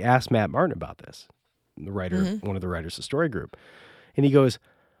unintentionally, because we asked Matt Martin about this, the writer, one of the writers of Story Group, and he goes,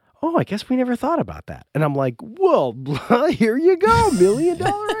 oh, I guess we never thought about that. And I'm like, well, here you go, $1 million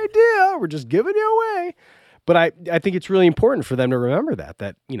idea. We're just giving it away. But I think it's really important for them to remember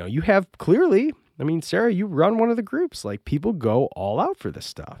that, you know, you have clearly, I mean, Sarah, you run one of the groups. Like, people go all out for this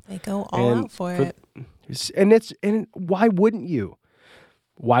stuff. They go all out for it. And why wouldn't you?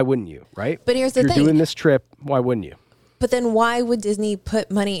 Why wouldn't you, right? But here's the thing. If you're doing this trip, why wouldn't you? But then why would Disney put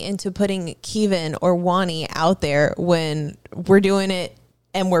money into putting Kevin or Wani out there when we're doing it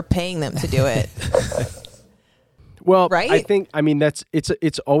and we're paying them to do it? Well, right? I mean,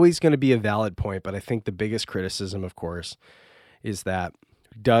 it's always going to be a valid point, but I think the biggest criticism, of course, is that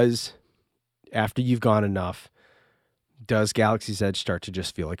after you've gone enough, does Galaxy's Edge start to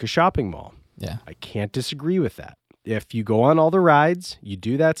just feel like a shopping mall? Yeah. I can't disagree with that. If you go on all the rides, you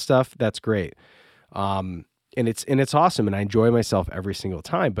do that stuff, that's great. And it's awesome, and I enjoy myself every single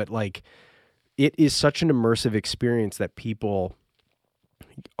time, but like, it is such an immersive experience that people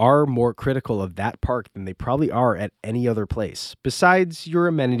are more critical of that park than they probably are at any other place, besides your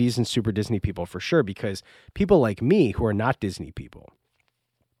amenities and Super Disney people, for sure, because people like me who are not Disney people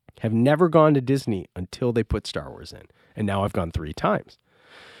have never gone to Disney until they put Star Wars in, and now I've gone 3 times.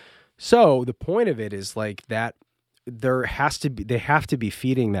 So the point of it is like that they have to be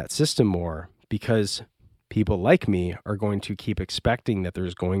feeding that system more, because people like me are going to keep expecting that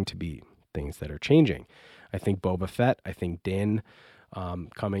there's going to be things that are changing. I think Boba Fett, I think Din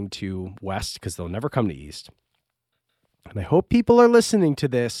coming to West, because they'll never come to East. And I hope people are listening to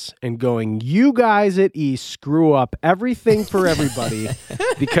this and going, you guys at East screw up everything for everybody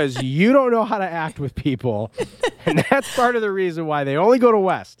because you don't know how to act with people. And that's part of the reason why they only go to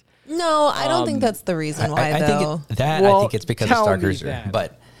West. No, I don't think that's the reason why, I though. I think it's because of Star Cruiser.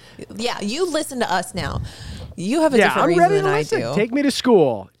 But yeah, you listen to us now. You have a different reason than I do. Take me to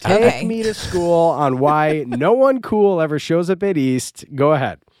school. Take me to school on why no one cool ever shows up at East. Go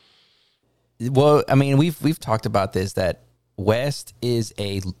ahead. Well, I mean, we've talked about this, that West is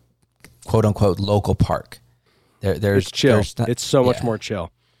a quote unquote local park. There's it's chill. It's so much more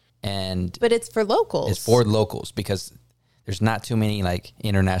chill. But it's for locals. It's for locals because there's not too many like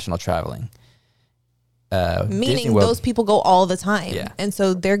international traveling. Meaning those people go all the time. Yeah. And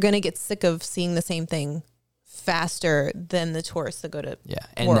so they're going to get sick of seeing the same thing faster than the tourists that go to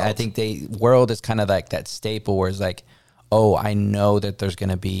And World. I think World is kind of like that staple where it's like, oh, I know that there's going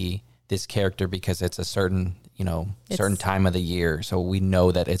to be this character because it's a certain, certain time of the year. So we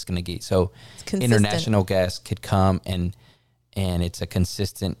know that it's going to get, so international guests could come and it's a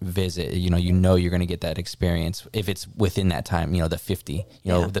consistent visit. You know you're going to get that experience if it's within that time. The 50.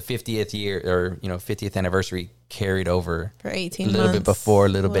 The 50th year or 50th anniversary carried over for 18 a little months. bit before, a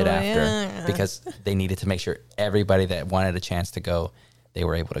little bit after, because they needed to make sure everybody that wanted a chance to go, they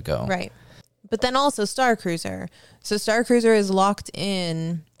were able to go. Right. But then also Star Cruiser. So Star Cruiser is locked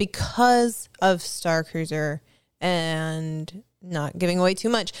in because of Star Cruiser, and not giving away too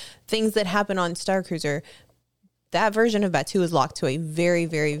much, things that happen on Star Cruiser. That version of Batuu is locked to a very,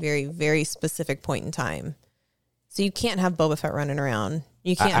 very, very, very specific point in time. So you can't have Boba Fett running around.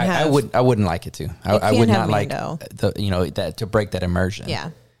 You can't have. I wouldn't like it to. I would not like Mando. that to break that immersion. Yeah.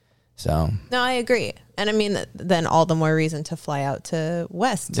 So no, I agree, and I mean then all the more reason to fly out to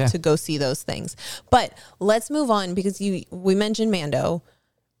West to go see those things. But let's move on because we mentioned Mando.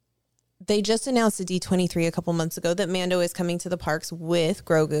 They just announced at D23 a couple months ago that Mando is coming to the parks with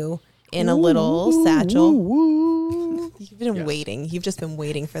Grogu in a little satchel. You've been waiting. You've just been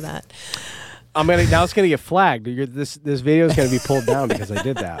waiting for that. Now it's gonna get flagged. This video is gonna be pulled down because I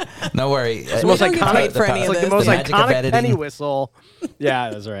did that. No worry. It's the most iconic. For any of It's like the this. most The magic of iconic editing. penny whistle.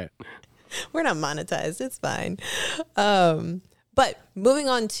 Yeah, that's right. We're not monetized. It's fine. But moving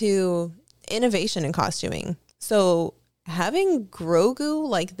on to innovation in costuming. So having Grogu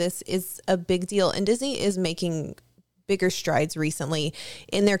like this is a big deal, and Disney is making bigger strides recently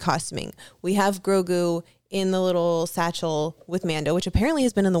in their costuming. We have Grogu in the little satchel with Mando, which apparently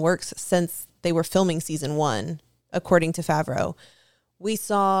has been in the works since they were filming season 1, according to Favreau. We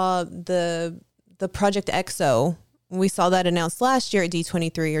saw the Project EXO. We saw that announced last year at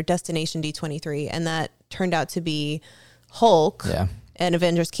D23 or Destination D23, and that turned out to be Hulk and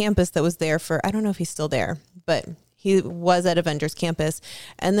Avengers Campus that was there for, I don't know if he's still there, but he was at Avengers Campus.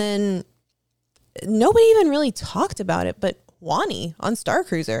 And then nobody even really talked about it, but Wani on Star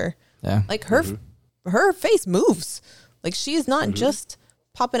Cruiser. Yeah. Like her face moves. Like she is not just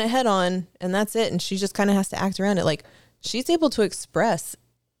popping a head on and that's it. And she just kind of has to act around it. Like she's able to express,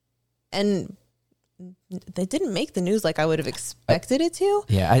 and they didn't make the news like I would have expected it to.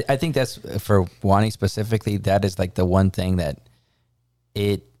 Yeah, I think that's for Wani specifically. That is like the one thing that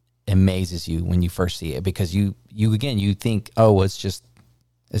it amazes you when you first see it, because you think, oh, it's just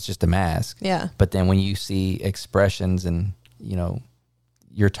a mask. Yeah. But then when you see expressions and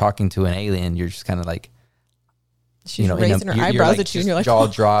you're talking to an alien, you're just kind of like, she's raising her eyebrows at you, and you're like, jaw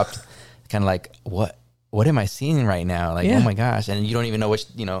dropped, kind of like, what am I seeing right now? Like, oh my gosh, and you don't even know which,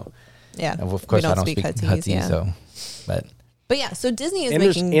 Yeah. Of course, I don't speak Huttese, so, but yeah, so Disney is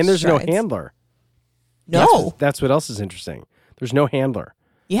There's strides. no handler. No. That's what else is interesting. There's no handler.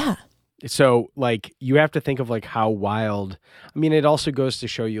 Yeah. So like you have to think of like how wild. I mean, it also goes to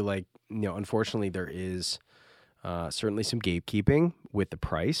show you like, unfortunately there is certainly some gatekeeping with the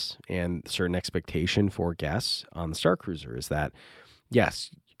price and certain expectation for guests on the Star Cruiser is that,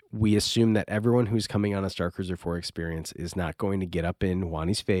 yes, we assume that everyone who's coming on a Star Cruiser 4 experience is not going to get up in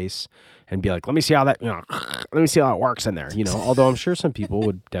Wani's face and be like, let me see how that, let me see how it works in there, although I'm sure some people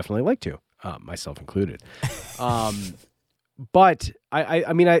would definitely like to, myself included. But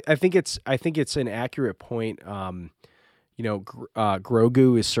I mean, I think it's an accurate point.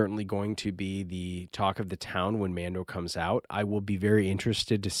 Grogu is certainly going to be the talk of the town when Mando comes out. I will be very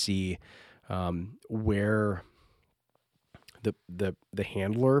interested to see where the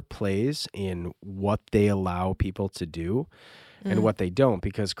handler plays in what they allow people to do and what they don't.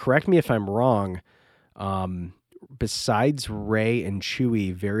 Because correct me if I'm wrong, besides Rey and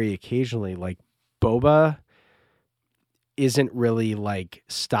Chewie, very occasionally, like Boba isn't really like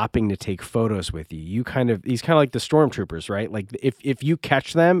stopping to take photos with you. He's kind of like the stormtroopers, right? Like if you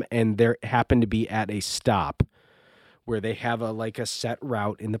catch them and they happen to be at a stop where they have a set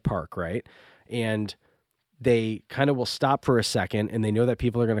route in the park, right? And they kind of will stop for a second and they know that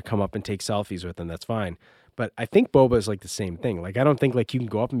people are going to come up and take selfies with them. That's fine. But I think Boba is like the same thing. Like, I don't think like you can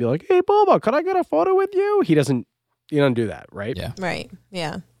go up and be like, hey, Boba, could I get a photo with you? He doesn't do that, right? Yeah. Right.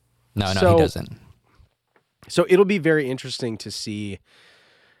 Yeah. No, he doesn't. So it'll be very interesting to see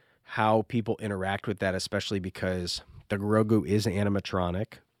how people interact with that, especially because the Grogu is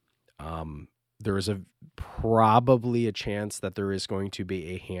animatronic. There is probably a chance that there is going to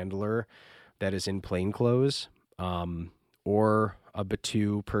be a handler that is in plain clothes, or a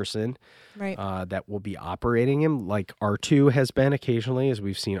Batuu person, Right. that will be operating him, like R2 has been occasionally, as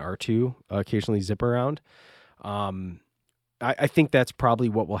we've seen R2 occasionally zip around. I think that's probably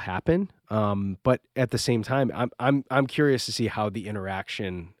what will happen. But at the same time, I'm curious to see how the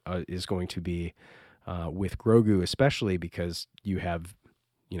interaction is going to be with Grogu, especially because you have,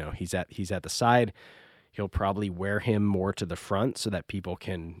 he's at the side. He'll probably wear him more to the front so that people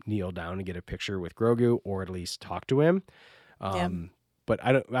can kneel down and get a picture with Grogu, or at least talk to him. But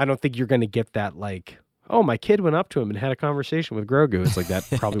I don't think you're going to get that, like, oh, my kid went up to him and had a conversation with Grogu. It's like, that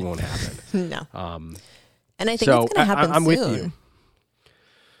probably won't happen. No. And I think it's going to happen soon. I'm with you.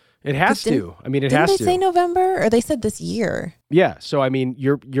 It has to. I mean, it has to. Didn't they say November, or they said this year? Yeah. So, I mean,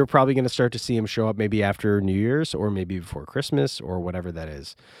 you're probably going to start to see him show up maybe after New Year's, or maybe before Christmas, or whatever that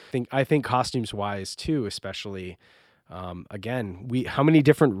is. I think costumes wise too, especially, again, how many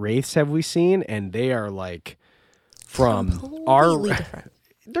different wraiths have we seen? And they are like from different.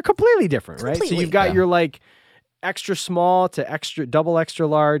 They're completely different, right? So you've got your like extra small to double extra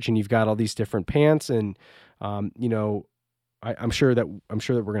large, and you've got all these different pants, and I'm sure that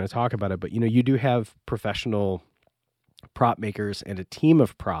we're going to talk about it, but you do have professional prop makers and a team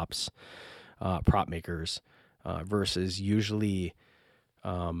of prop makers versus usually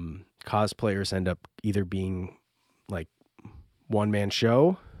cosplayers end up either being like one man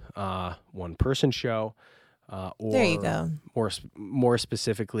show, one person show, or there you go. More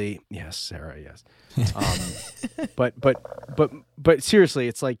specifically, yes, Sarah, yes. But seriously,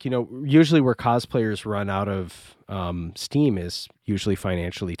 it's like, usually where cosplayers run out of steam is usually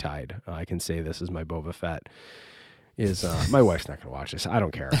financially tied. I can say this as my Boba Fett is, my wife's not going to watch this. I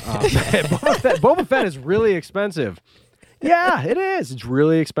don't care. Boba Fett is really expensive. Yeah, it is. It's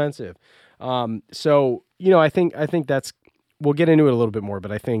really expensive. So, I think that's, we'll get into it a little bit more,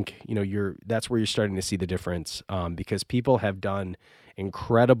 but I think, that's where you're starting to see the difference, because people have done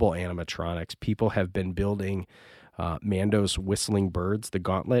incredible animatronics. People have been building Mando's whistling birds, the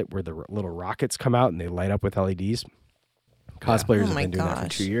gauntlet where the little rockets come out and they light up with LEDs. Cosplayers have been doing that for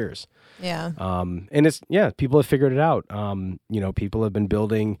 2 years. Yeah. And people have figured it out. People have been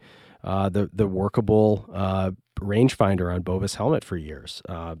building the workable rangefinder on Boba's helmet for years,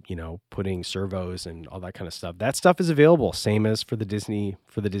 putting servos and all that kind of stuff. That stuff is available, same as for the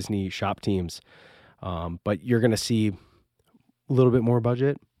Disney shop teams. But you're going to see a little bit more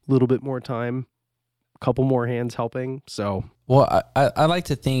budget, a little bit more time, a couple more hands helping. So, well, I like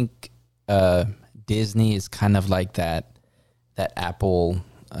to think Disney is kind of like that Apple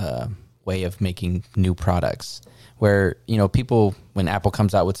way of making new products, where people, when Apple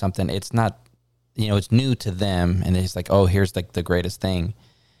comes out with something, it's not, it's new to them, and it's like, oh, here's like the greatest thing.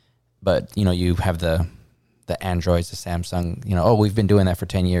 But you have the Androids, the Samsung, oh, we've been doing that for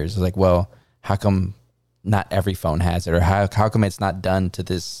 10 years. It's like, well, how come not every phone has it, or how come it's not done to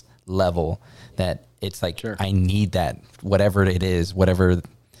this level that it's like, sure, I need that, whatever it is, whatever,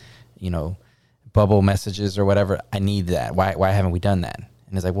 bubble messages or whatever, I need that. Why haven't we done that?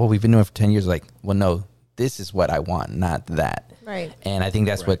 And it's like, well, we've been doing it for 10 years. Like, well, no, this is what I want, not that. Right. And I think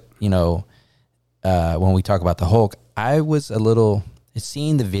that's what, when we talk about the Hulk, I was a little,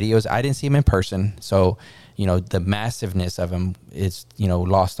 seeing the videos, I didn't see him in person. So, the massiveness of him is,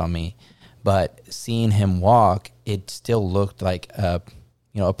 lost on me. But seeing him walk, it still looked like a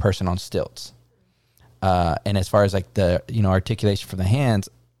person on stilts. And as far as like the, articulation for the hands,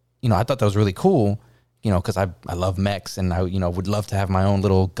 I thought that was really cool, because I love mechs, and I, would love to have my own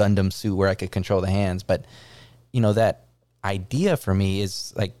little Gundam suit where I could control the hands. But, that idea for me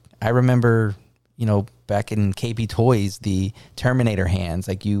is like, I remember, back in KB Toys, the Terminator hands,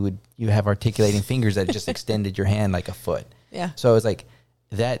 like you have articulating fingers that just extended your hand like a foot. Yeah. So it's like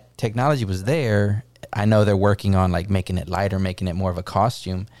that technology was there. I know they're working on like making it lighter, making it more of a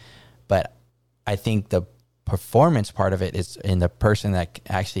costume, but I think the performance part of it is in the person that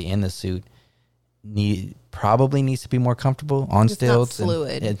actually in the suit probably needs to be more comfortable on stilts. Not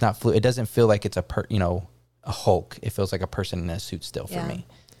fluid. It's not fluid. It doesn't feel like it's a Hulk. It feels like a person in a suit still for me.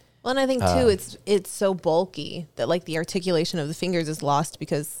 Well, and I think too, it's so bulky that like the articulation of the fingers is lost,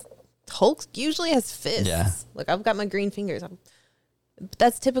 because Hulk usually has fists. Yeah. Like, I've got my green fingers.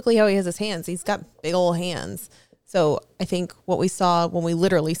 That's typically how he has his hands. He's got big old hands. So I think what we saw when we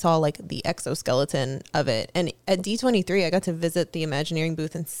literally saw like the exoskeleton of it, and at D23, I got to visit the Imagineering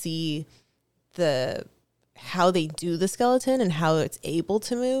booth and see how they do the skeleton and how it's able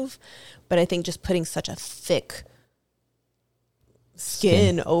to move. But I think just putting such a thick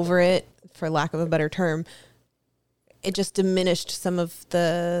skin over it, for lack of a better term, it just diminished some of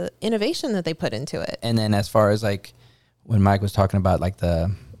the innovation that they put into it. And then as far as like when Mike was talking about like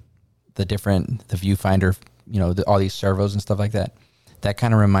the viewfinder, all these servos and stuff like that, that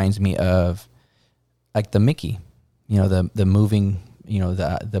kind of reminds me of like the Mickey, the moving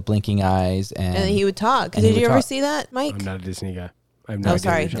the blinking eyes, And then he would talk. and he Did would you ever talk. see that, Mike? I'm not a Disney guy. I have Oh, idea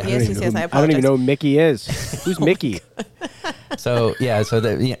sorry. who you're- Yes, I don't even yes, know I who- I don't even apologize. know who Mickey is. Who's Mickey? So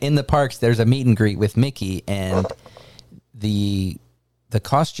in the parks, there's a meet and greet with Mickey, and the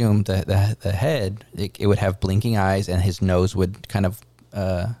costume, the head, it would have blinking eyes, and his nose would kind of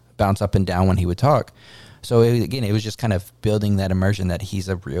bounce up and down when he would talk. So it was just kind of building that immersion that he's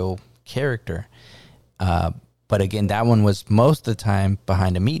a real character. But again, that one was most of the time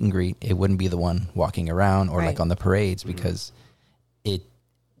behind a meet and greet. It wouldn't be the one walking around or Right. like on the parades, because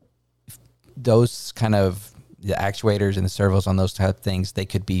those kind of the actuators and the servos on those type of things, they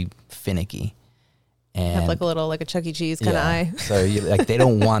could be finicky. And Have like a Chuck E. Cheese kind of eye. So they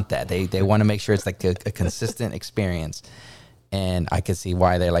don't want that. They want to make sure it's like a consistent experience. And I could see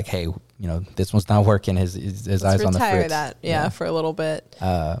why they're like, hey, this one's not working. His Let's eyes on the retire fritz. that, for a little bit.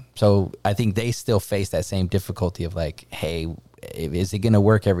 So I think they still face that same difficulty of like, hey, is it going to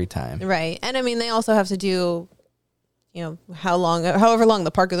work every time? Right. And I mean, they also have to do, however long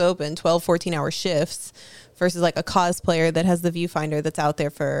the park is open, 12, 14-hour shifts versus like a cosplayer that has the viewfinder that's out there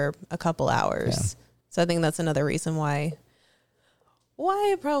for a couple hours. Yeah. So I think that's another reason why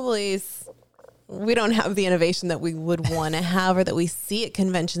it probably is, we don't have the innovation that we would want to have or that we see at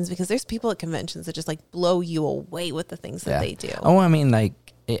conventions, because there's people at conventions that just like blow you away with the things that they do. Oh, I mean,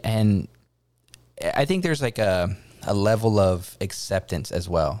 and I think there's like a level of acceptance as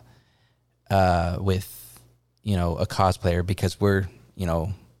well with, a cosplayer, because we're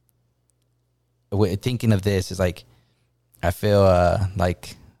thinking of this is like, I feel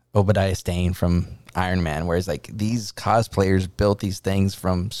like Obadiah Stane from Iron Man, whereas like these cosplayers built these things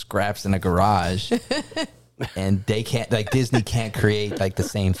from scraps in a garage and they can't, like Disney can't create like the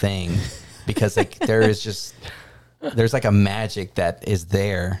same thing, because like there's like a magic that is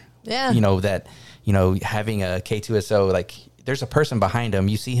there. Yeah. Having a K2SO, like there's a person behind him,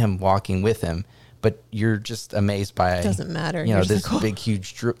 you see him walking with him, but you're just amazed by, It doesn't matter. You're this just like, big,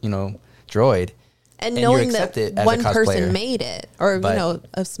 huge, droid. and you knowing accept that it as a one cosplayer. person made it, or But,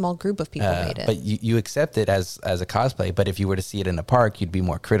 a small group of people made it. But you accept it as a cosplay. But if you were to see it in a park, you'd be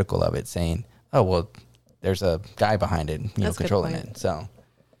more critical of it, saying, "Oh, well, there's a guy behind it, That's a good controlling point. it." So,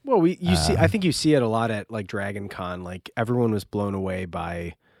 Well, I think you see it a lot at like Dragon Con. Like everyone was blown away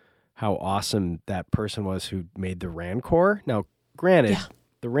by how awesome that person was who made the Rancor. Now, granted,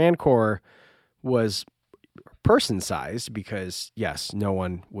 the Rancor was person sized because yes, no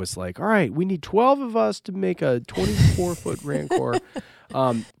one was like, all right, we need 12 of us to make a 24-foot Rancor.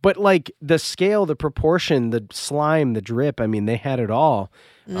 But like the scale, the proportion, the slime, the drip, I mean, they had it all.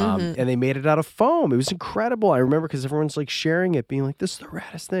 And they made it out of foam. It was incredible. I remember because everyone's like sharing it, being like, this is the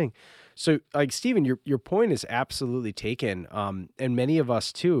raddest thing. So like, Steven, your point is absolutely taken. And many of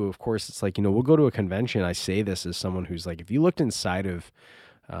us too, of course, it's like, we'll go to a convention. I say this as someone who's like, if you looked inside of,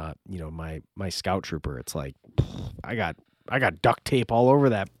 my Scout Trooper, it's like, I got duct tape all over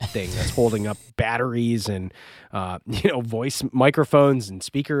that thing that's holding up batteries and, voice microphones and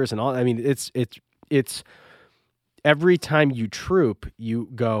speakers and all. I mean, it's every time you troop, you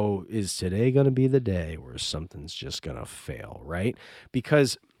go, is today going to be the day where something's just going to fail, right?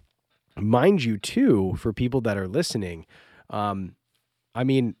 Because mind you, too, for people that are listening, I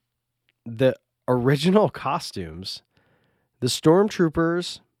mean, the original costumes, the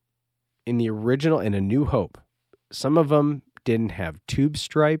Stormtroopers in the original, in A New Hope, some of them didn't have tube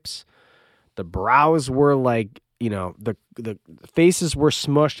stripes. The brows were like, the faces were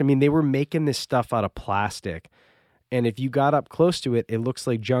smushed. I mean, they were making this stuff out of plastic. And if you got up close to it, it looks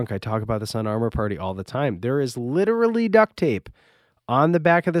like junk. I talk about this on Armor Party all the time. There is literally duct tape on the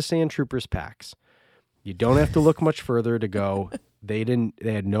back of the Sand Troopers packs. You don't have to look much further to go. They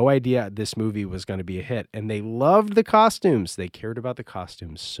had no idea this movie was going to be a hit. And they loved the costumes. They cared about the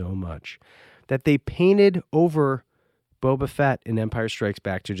costumes so much that they painted over Boba Fett in Empire Strikes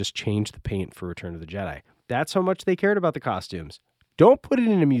Back to just change the paint for Return of the Jedi. That's how much they cared about the costumes. Don't put it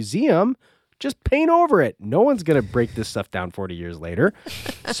in a museum. Just paint over it. No one's going to break this stuff down 40 years later.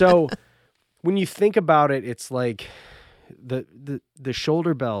 So when you think about it, it's like the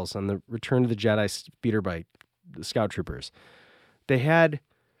shoulder bells on the Return of the Jedi speeder bike, the Scout Troopers. They had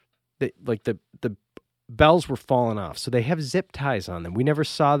the bells were falling off. So they have zip ties on them. We never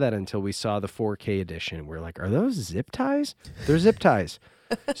saw that until we saw the 4K edition. We're like, are those zip ties? They're zip ties.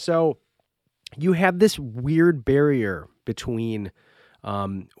 So you have this weird barrier between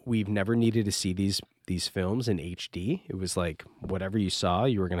we've never needed to see these films in HD. It was like whatever you saw,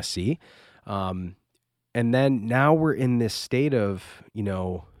 you were going to see. And then now we're in this state of,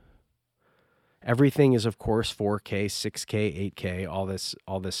 everything is, of course, 4K, 6K, 8K, all this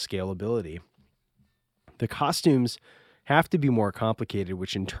scalability. The costumes have to be more complicated,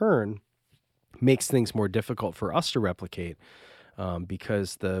 which in turn makes things more difficult for us to replicate.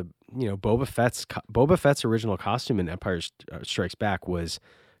 Because Boba Fett's original costume in Empire Strikes Back was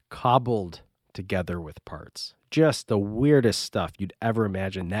cobbled together with parts. Just the weirdest stuff you'd ever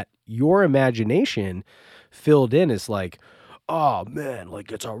imagine, that your imagination filled in is like, oh man,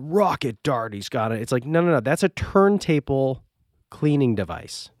 like it's a rocket dart. He's got it. It's like, no. That's a turntable cleaning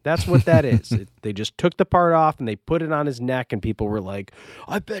device. That's what that is. They just took the part off and they put it on his neck, and people were like,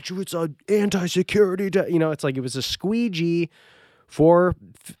 I bet you it's an anti-security. It's like it was a squeegee for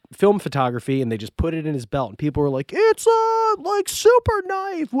film photography, and they just put it in his belt, and people were like, it's a like super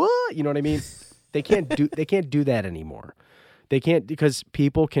knife. What? You know what I mean? They can't do that anymore. They can't, because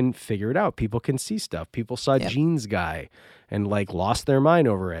people can figure it out. People can see stuff. People saw Jeans Guy and like lost their mind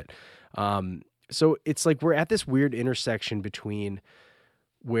over it. So it's like we're at this weird intersection between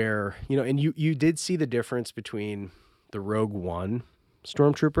where, and you did see the difference between the Rogue One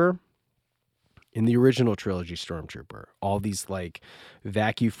Stormtrooper in the original trilogy Stormtrooper. All these like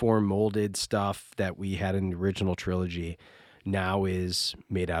vacuum form molded stuff that we had in the original trilogy now is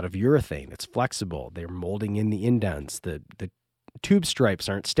made out of urethane. It's flexible. They're molding in the indents. The tube stripes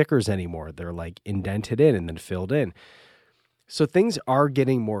aren't stickers anymore. They're like indented in and then filled in. So things are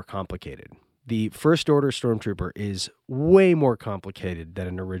getting more complicated. The First Order Stormtrooper is way more complicated than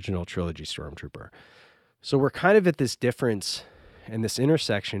an original trilogy Stormtrooper. So we're kind of at this difference and this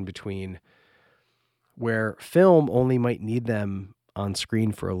intersection between where film only might need them on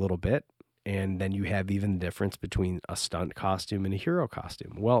screen for a little bit, and then you have even the difference between a stunt costume and a hero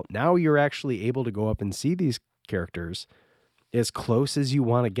costume. Well, now you're actually able to go up and see these characters as close as you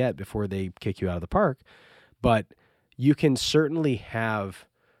want to get before they kick you out of the park, but you can certainly have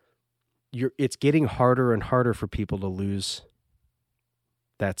it's getting harder and harder for people to lose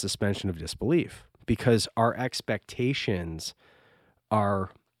that suspension of disbelief, because our expectations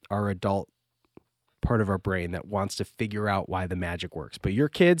are our adult part of our brain that wants to figure out why the magic works. But your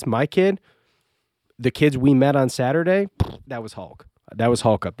kids, my kid, the kids we met on Saturday, that was Hulk. That was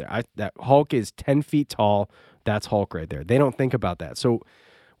Hulk up there. That Hulk is 10 feet tall. That's Hulk right there. They don't think about that. So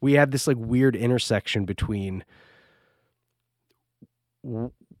we had this like weird intersection between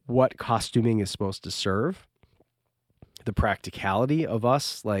what costuming is supposed to serve, the practicality of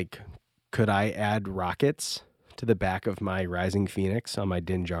us, like, could I add rockets to the back of my Rising Phoenix on my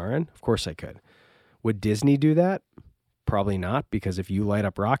Din Djarin? Of course I could. Would Disney do that? Probably not, because if you light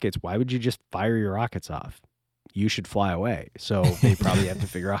up rockets, why would you just fire your rockets off? You should fly away. So they probably have to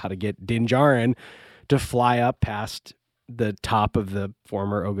figure out how to get Din Djarin to fly up past the top of the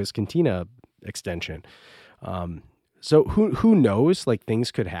former Oga's Cantina extension. So who knows? Like, things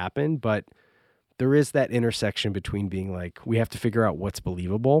could happen, but there is that intersection between being like, we have to figure out what's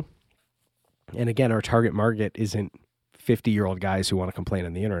believable. And again, our target market isn't 50-year-old guys who want to complain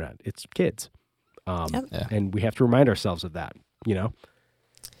on the internet. It's kids. And we have to remind ourselves of that,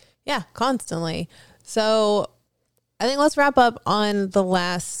 Yeah, constantly. So I think let's wrap up on the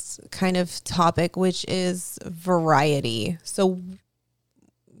last kind of topic, which is variety. So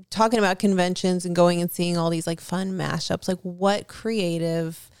talking about conventions and going and seeing all these like fun mashups, like what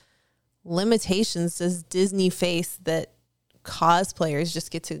creative limitations does Disney face that cosplayers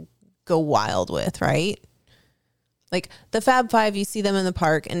just get to go wild with, right? Like the Fab Five, you see them in the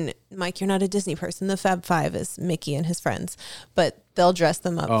park, and Mike, you're not a Disney person. The Fab Five is Mickey and his friends, but they'll dress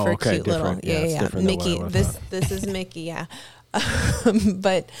them up for cute little, yeah. Mickey, this is Mickey, yeah.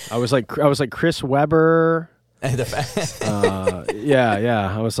 But I was like Chris Webber. Yeah.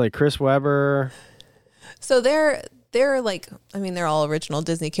 I was like Chris Webber. So they're like, I mean, they're all original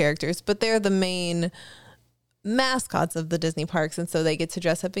Disney characters, but they're the main mascots of the Disney parks, and so they get to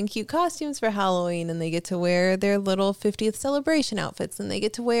dress up in cute costumes for Halloween, and they get to wear their little 50th celebration outfits, and they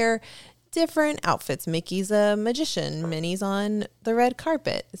get to wear different outfits. Mickey's a magician, Minnie's on the red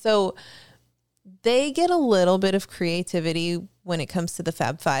carpet. So they get a little bit of creativity when it comes to the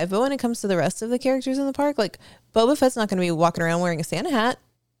Fab Five, but when it comes to the rest of the characters in the park, like Boba Fett's not going to be walking around wearing a Santa hat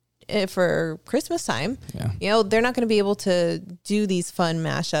for Christmas time. Yeah. They're not going to be able to do these fun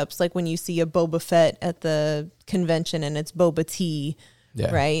mashups like when you see a Boba Fett at the convention and it's Boba Tea,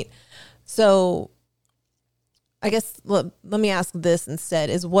 right? So I guess let me ask this instead,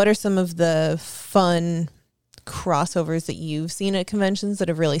 is what are some of the fun crossovers that you've seen at conventions that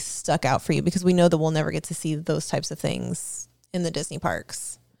have really stuck out for you? Because we know that we'll never get to see those types of things in the Disney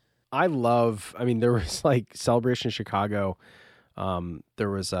parks. There was like Celebration Chicago. There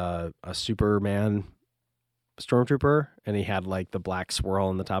was a Superman Stormtrooper, and he had like the black swirl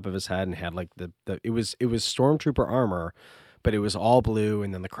on the top of his head, and had like it was Stormtrooper armor, but it was all blue,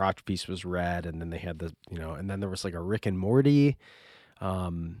 and then the crotch piece was red, and then they had the, and then there was like a Rick and Morty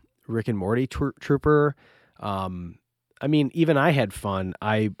trooper. I mean, even I had fun.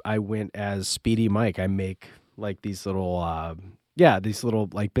 I went as Speedy Mike. I make like these little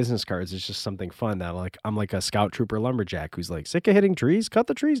like business cards. It's just something fun that like I'm like a scout trooper lumberjack who's like sick of hitting trees, cut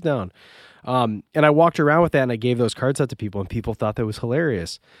the trees down. And I walked around with that and I gave those cards out to people and people thought that was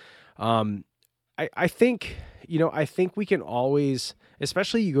hilarious. I think, I think we can always,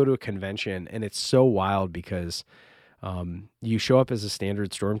 especially you go to a convention and it's so wild because you show up as a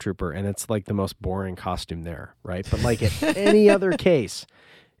standard stormtrooper and it's like the most boring costume there, right? But like at any other case,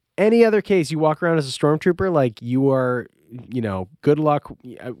 you walk around as a stormtrooper, like you are, good luck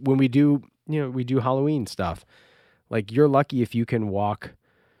when we do Halloween stuff. Like you're lucky if you can walk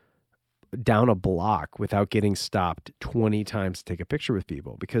down a block without getting stopped 20 times to take a picture with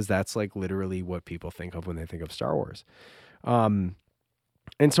people, because that's like literally what people think of when they think of Star Wars. And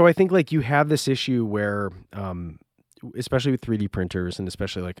so I think like you have this issue where, especially with 3D printers and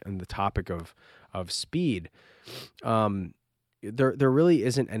especially like on the topic of speed, there really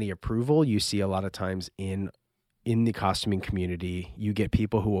isn't any approval. You see a lot of times in the costuming community, you get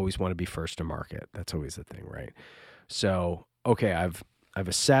people who always want to be first to market. That's always the thing, right? So, okay, I've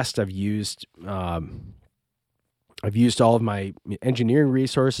assessed, I've used all of my engineering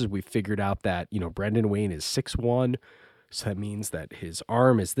resources. We've figured out that, Brendan Wayne is 6'1", so that means that his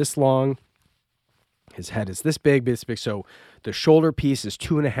arm is this long, his head is this big. So the shoulder piece is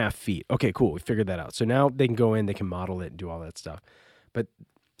 2.5 feet. Okay, cool. We figured that out. So now they can go in, they can model it and do all that stuff. But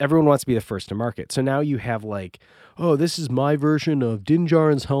everyone wants to be the first to market. So now you have like, oh, this is my version of Din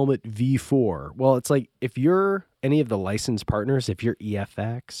Djarin's helmet V4. Well, it's like if you're any of the licensed partners, if you're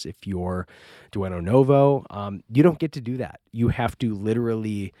EFX, if you're Dueno Novo, you don't get to do that. You have to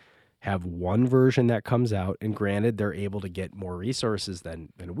literally have one version that comes out. And granted, they're able to get more resources than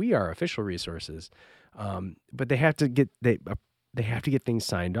we are, official resources. But they have to get things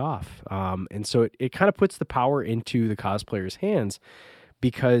signed off. And so it kind of puts the power into the cosplayers' hands.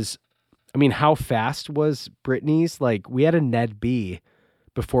 Because, I mean, how fast was Brittany's? Like, we had a Ned B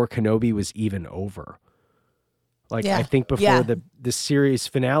before Kenobi was even over. Like, I think before the series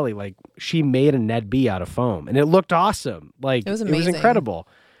finale, like, she made a Ned B out of foam. And it looked awesome. Like, it was amazing. It was incredible.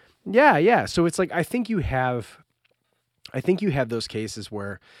 Yeah. So it's like, I think you have those cases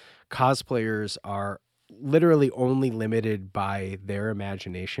where cosplayers are literally only limited by their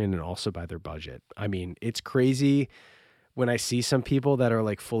imagination and also by their budget. I mean, it's crazy when I see some people that are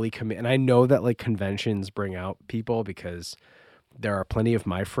like fully committed, and I know that like conventions bring out people because there are plenty of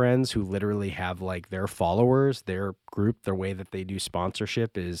my friends who literally have like their followers, their group, their way that they do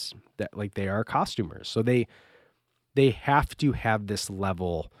sponsorship is that like they are costumers. So they have to have this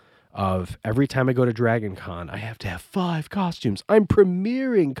level of every time I go to Dragon Con, I have to have 5 costumes. I'm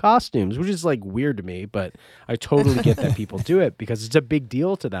premiering costumes, which is like weird to me, but I totally get that people do it because it's a big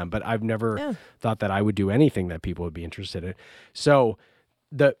deal to them. But I've never thought that I would do anything that people would be interested in. So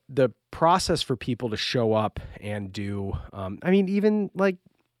the process for people to show up and do, I mean, even like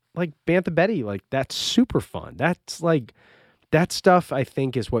Bantha Betty, like that's super fun. That's like, that stuff I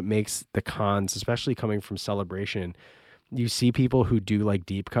think is what makes the cons, especially coming from Celebration. You see people who do like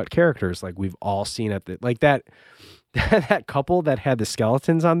deep cut characters, like we've all seen at like that couple that had the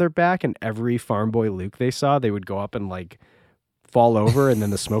skeletons on their back, and every farm boy Luke they saw, they would go up and like fall over, and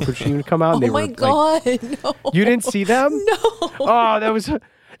then the smoke machine would come out. And oh my God! Like, no. You didn't see them? No. Oh,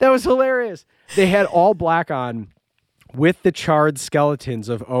 that was hilarious. They had all black on with the charred skeletons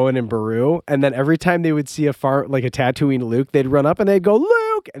of Owen and Beru, and then every time they would see a Tatooine Luke, they'd run up and they'd go,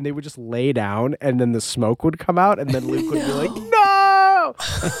 Luke, and they would just lay down, and then the smoke would come out, and then Luke would be like, no!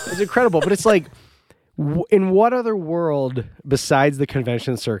 It's incredible, but it's like, in what other world besides the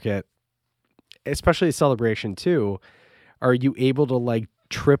convention circuit, especially Celebration too, are you able to like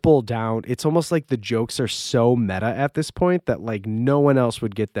triple down? It's almost like the jokes are so meta at this point that like no one else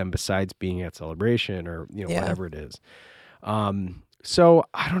would get them besides being at Celebration or whatever it is. So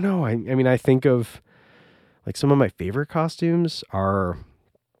I don't know. I mean, I think of like some of my favorite costumes are,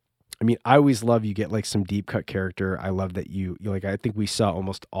 I mean, I always love you get like some deep cut character. I love that you like, I think we saw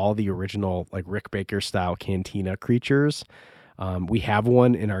almost all the original like Rick Baker style Cantina creatures. We have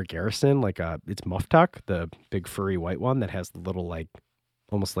one in our garrison, like it's Muff Tuck, the big furry white one that has the little like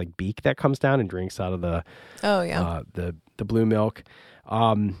almost like beak that comes down and drinks out of the the blue milk.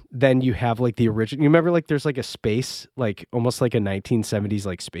 Then you have like the original, you remember like there's like a space, like almost like a 1970s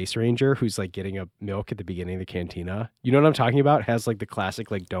like space ranger who's like getting a milk at the beginning of the cantina. You know what I'm talking about? Has like the classic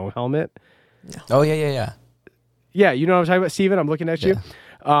like dome helmet. Oh yeah. Yeah, you know what I'm talking about, Steven? I'm looking at you.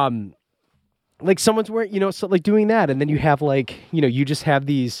 like someone's wearing, so like doing that. And then you have like, you just have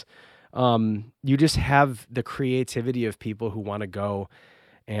these, you just have the creativity of people who want to go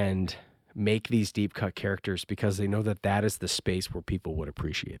and make these deep cut characters because they know that that is the space where people would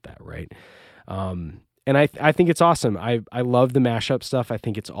appreciate that. Right. And I think it's awesome. I love the mashup stuff. I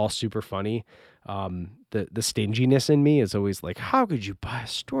think it's all super funny. The stinginess in me is always like, how could you buy a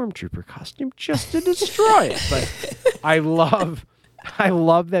Stormtrooper costume just to destroy it? But I love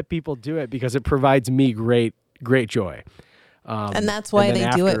that people do it because it provides me great joy. And that's why they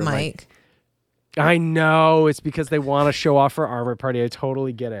do it, Mike. I know it's because they want to show off for Armor Party. I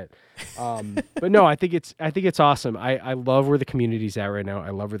totally get it. But no, I think it's awesome. I love where the community's at right now.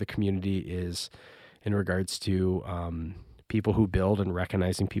 I love where the community is in regards to people who build and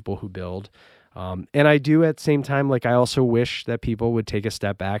recognizing people who build. And I do at the same time, like I also wish that people would take a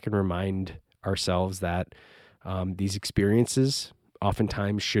step back and remind ourselves that these experiences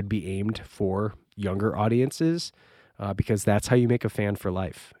oftentimes should be aimed for younger audiences because that's how you make a fan for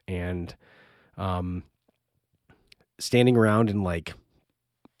life. And standing around and like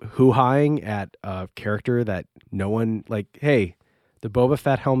hoo-haing at a character that no one like, hey, the Boba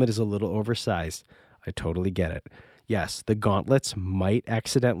Fett helmet is a little oversized. I totally get it. Yes, the gauntlets might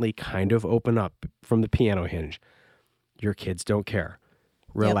accidentally kind of open up from the piano hinge. Your kids don't care.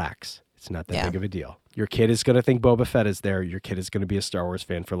 Relax. Yep. It's not that big of a deal. Your kid is going to think Boba Fett is there. Your kid is going to be a Star Wars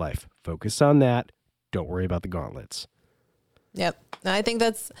fan for life. Focus on that. Don't worry about the gauntlets. Yep. I think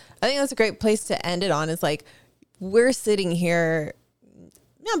that's a great place to end it on is like, we're sitting here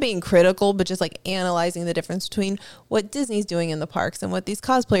not being critical, but just like analyzing the difference between what Disney's doing in the parks and what these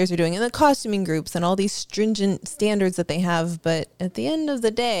cosplayers are doing in the costuming groups and all these stringent standards that they have. But at the end of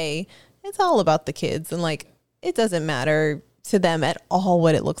the day, it's all about the kids. And like, it doesn't matter to them at all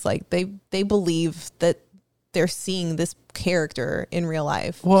what it looks like. They believe that they're seeing this character in real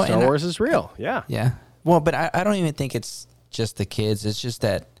life. Well, Star Wars is real. Yeah. Yeah. Well, but I don't even think it's just the kids. It's just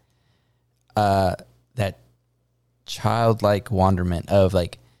that, that childlike wonderment of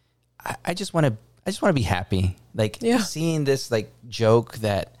like, I just want to be happy. Like seeing this like joke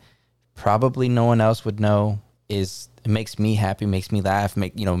that probably no one else would know it makes me happy, makes me laugh,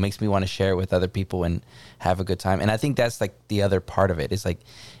 makes me want to share it with other people and have a good time. And I think that's like the other part of it is like,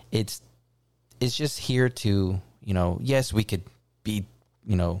 it's just here to, yes, we could be,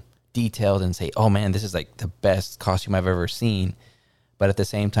 detailed and say, oh man, this is like the best costume I've ever seen. But at the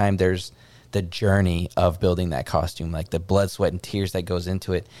same time, there's the journey of building that costume, like the blood, sweat, and tears that goes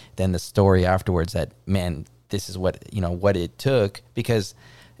into it. Then the story afterwards that, man, this is what it took. Because,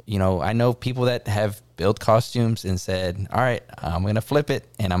 I know people that have built costumes and said, all right, I'm going to flip it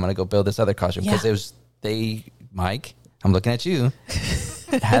and I'm going to go build this other costume. Because Mike, I'm looking at you,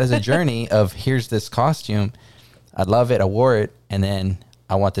 had as a journey of here's this costume. I love it. I wore it. And then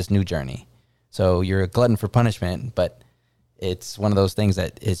I want this new journey. So you're a glutton for punishment, but it's one of those things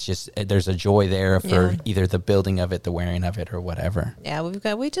that it's just, there's a joy there for either the building of it, the wearing of it, or whatever. Yeah,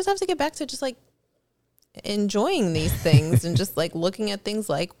 we just have to get back to just like enjoying these things and just like looking at things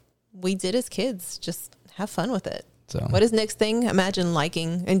like we did as kids. Just have fun with it. So what is Nick's thing? Imagine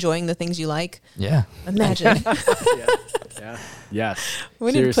enjoying the things you like. Yeah. Imagine. Yeah. Yes.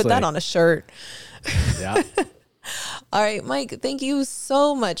 We need to put that on a shirt. Yeah. All right, Mike, thank you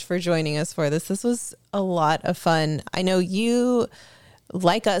so much for joining us for this. This was a lot of fun. I know you,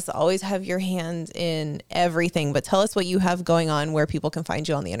 like us, always have your hand in everything, but tell us what you have going on, where people can find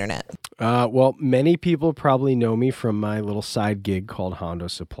you on the internet. Well, many people probably know me from my little side gig called Hondo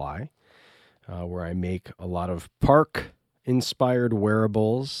Supply, where I make a lot of park-inspired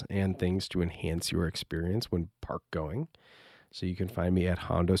wearables and things to enhance your experience when park going. So you can find me at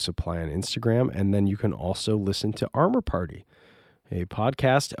Hondo Supply on Instagram, and then you can also listen to Armor Party, a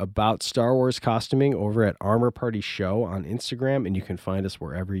podcast about Star Wars costuming over at Armor Party Show on Instagram, and you can find us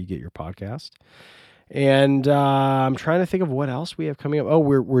wherever you get your podcast. And I'm trying to think of what else we have coming up. Oh,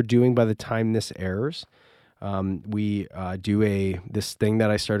 we're doing, by the time this airs, we do this thing that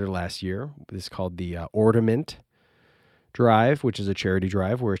I started last year. It's called the Ornament Drive, which is a charity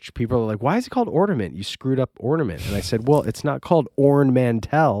drive where people are like, why is it called Ornament? You screwed up Ornament. And I said, well, it's not called Orn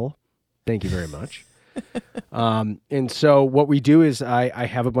Mantell. Thank you very much. And so what we do is I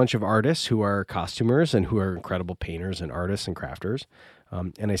have a bunch of artists who are costumers and who are incredible painters and artists and crafters.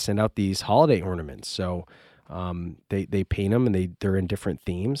 And I send out these holiday ornaments. So they paint them and they're in different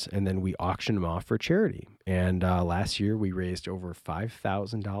themes, and then we auction them off for charity. And last year we raised over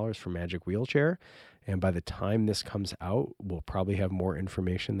 $5,000 for Magic Wheelchair. And by the time this comes out, we'll probably have more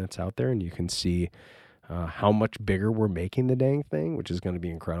information that's out there, and you can see how much bigger we're making the dang thing, which is going to be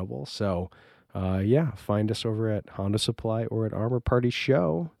incredible. So, find us over at Honda Supply or at Armor Party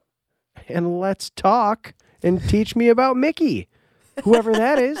Show, and let's talk and teach me about Mickey, whoever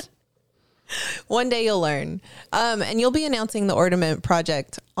that is. One day you'll learn. And you'll be announcing the Ornament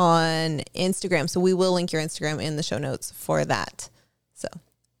Project on Instagram. So we will link your Instagram in the show notes for that. So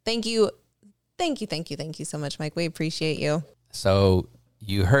thank you. Thank you so much, Mike. We appreciate you. So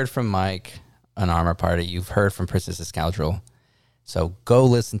you heard from Mike on Armor Party. You've heard from Princess the Scoundrel. So go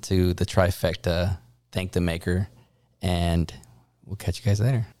listen to the trifecta, Thank the Maker, and we'll catch you guys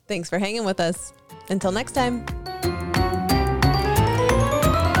later. Thanks for hanging with us. Until next time.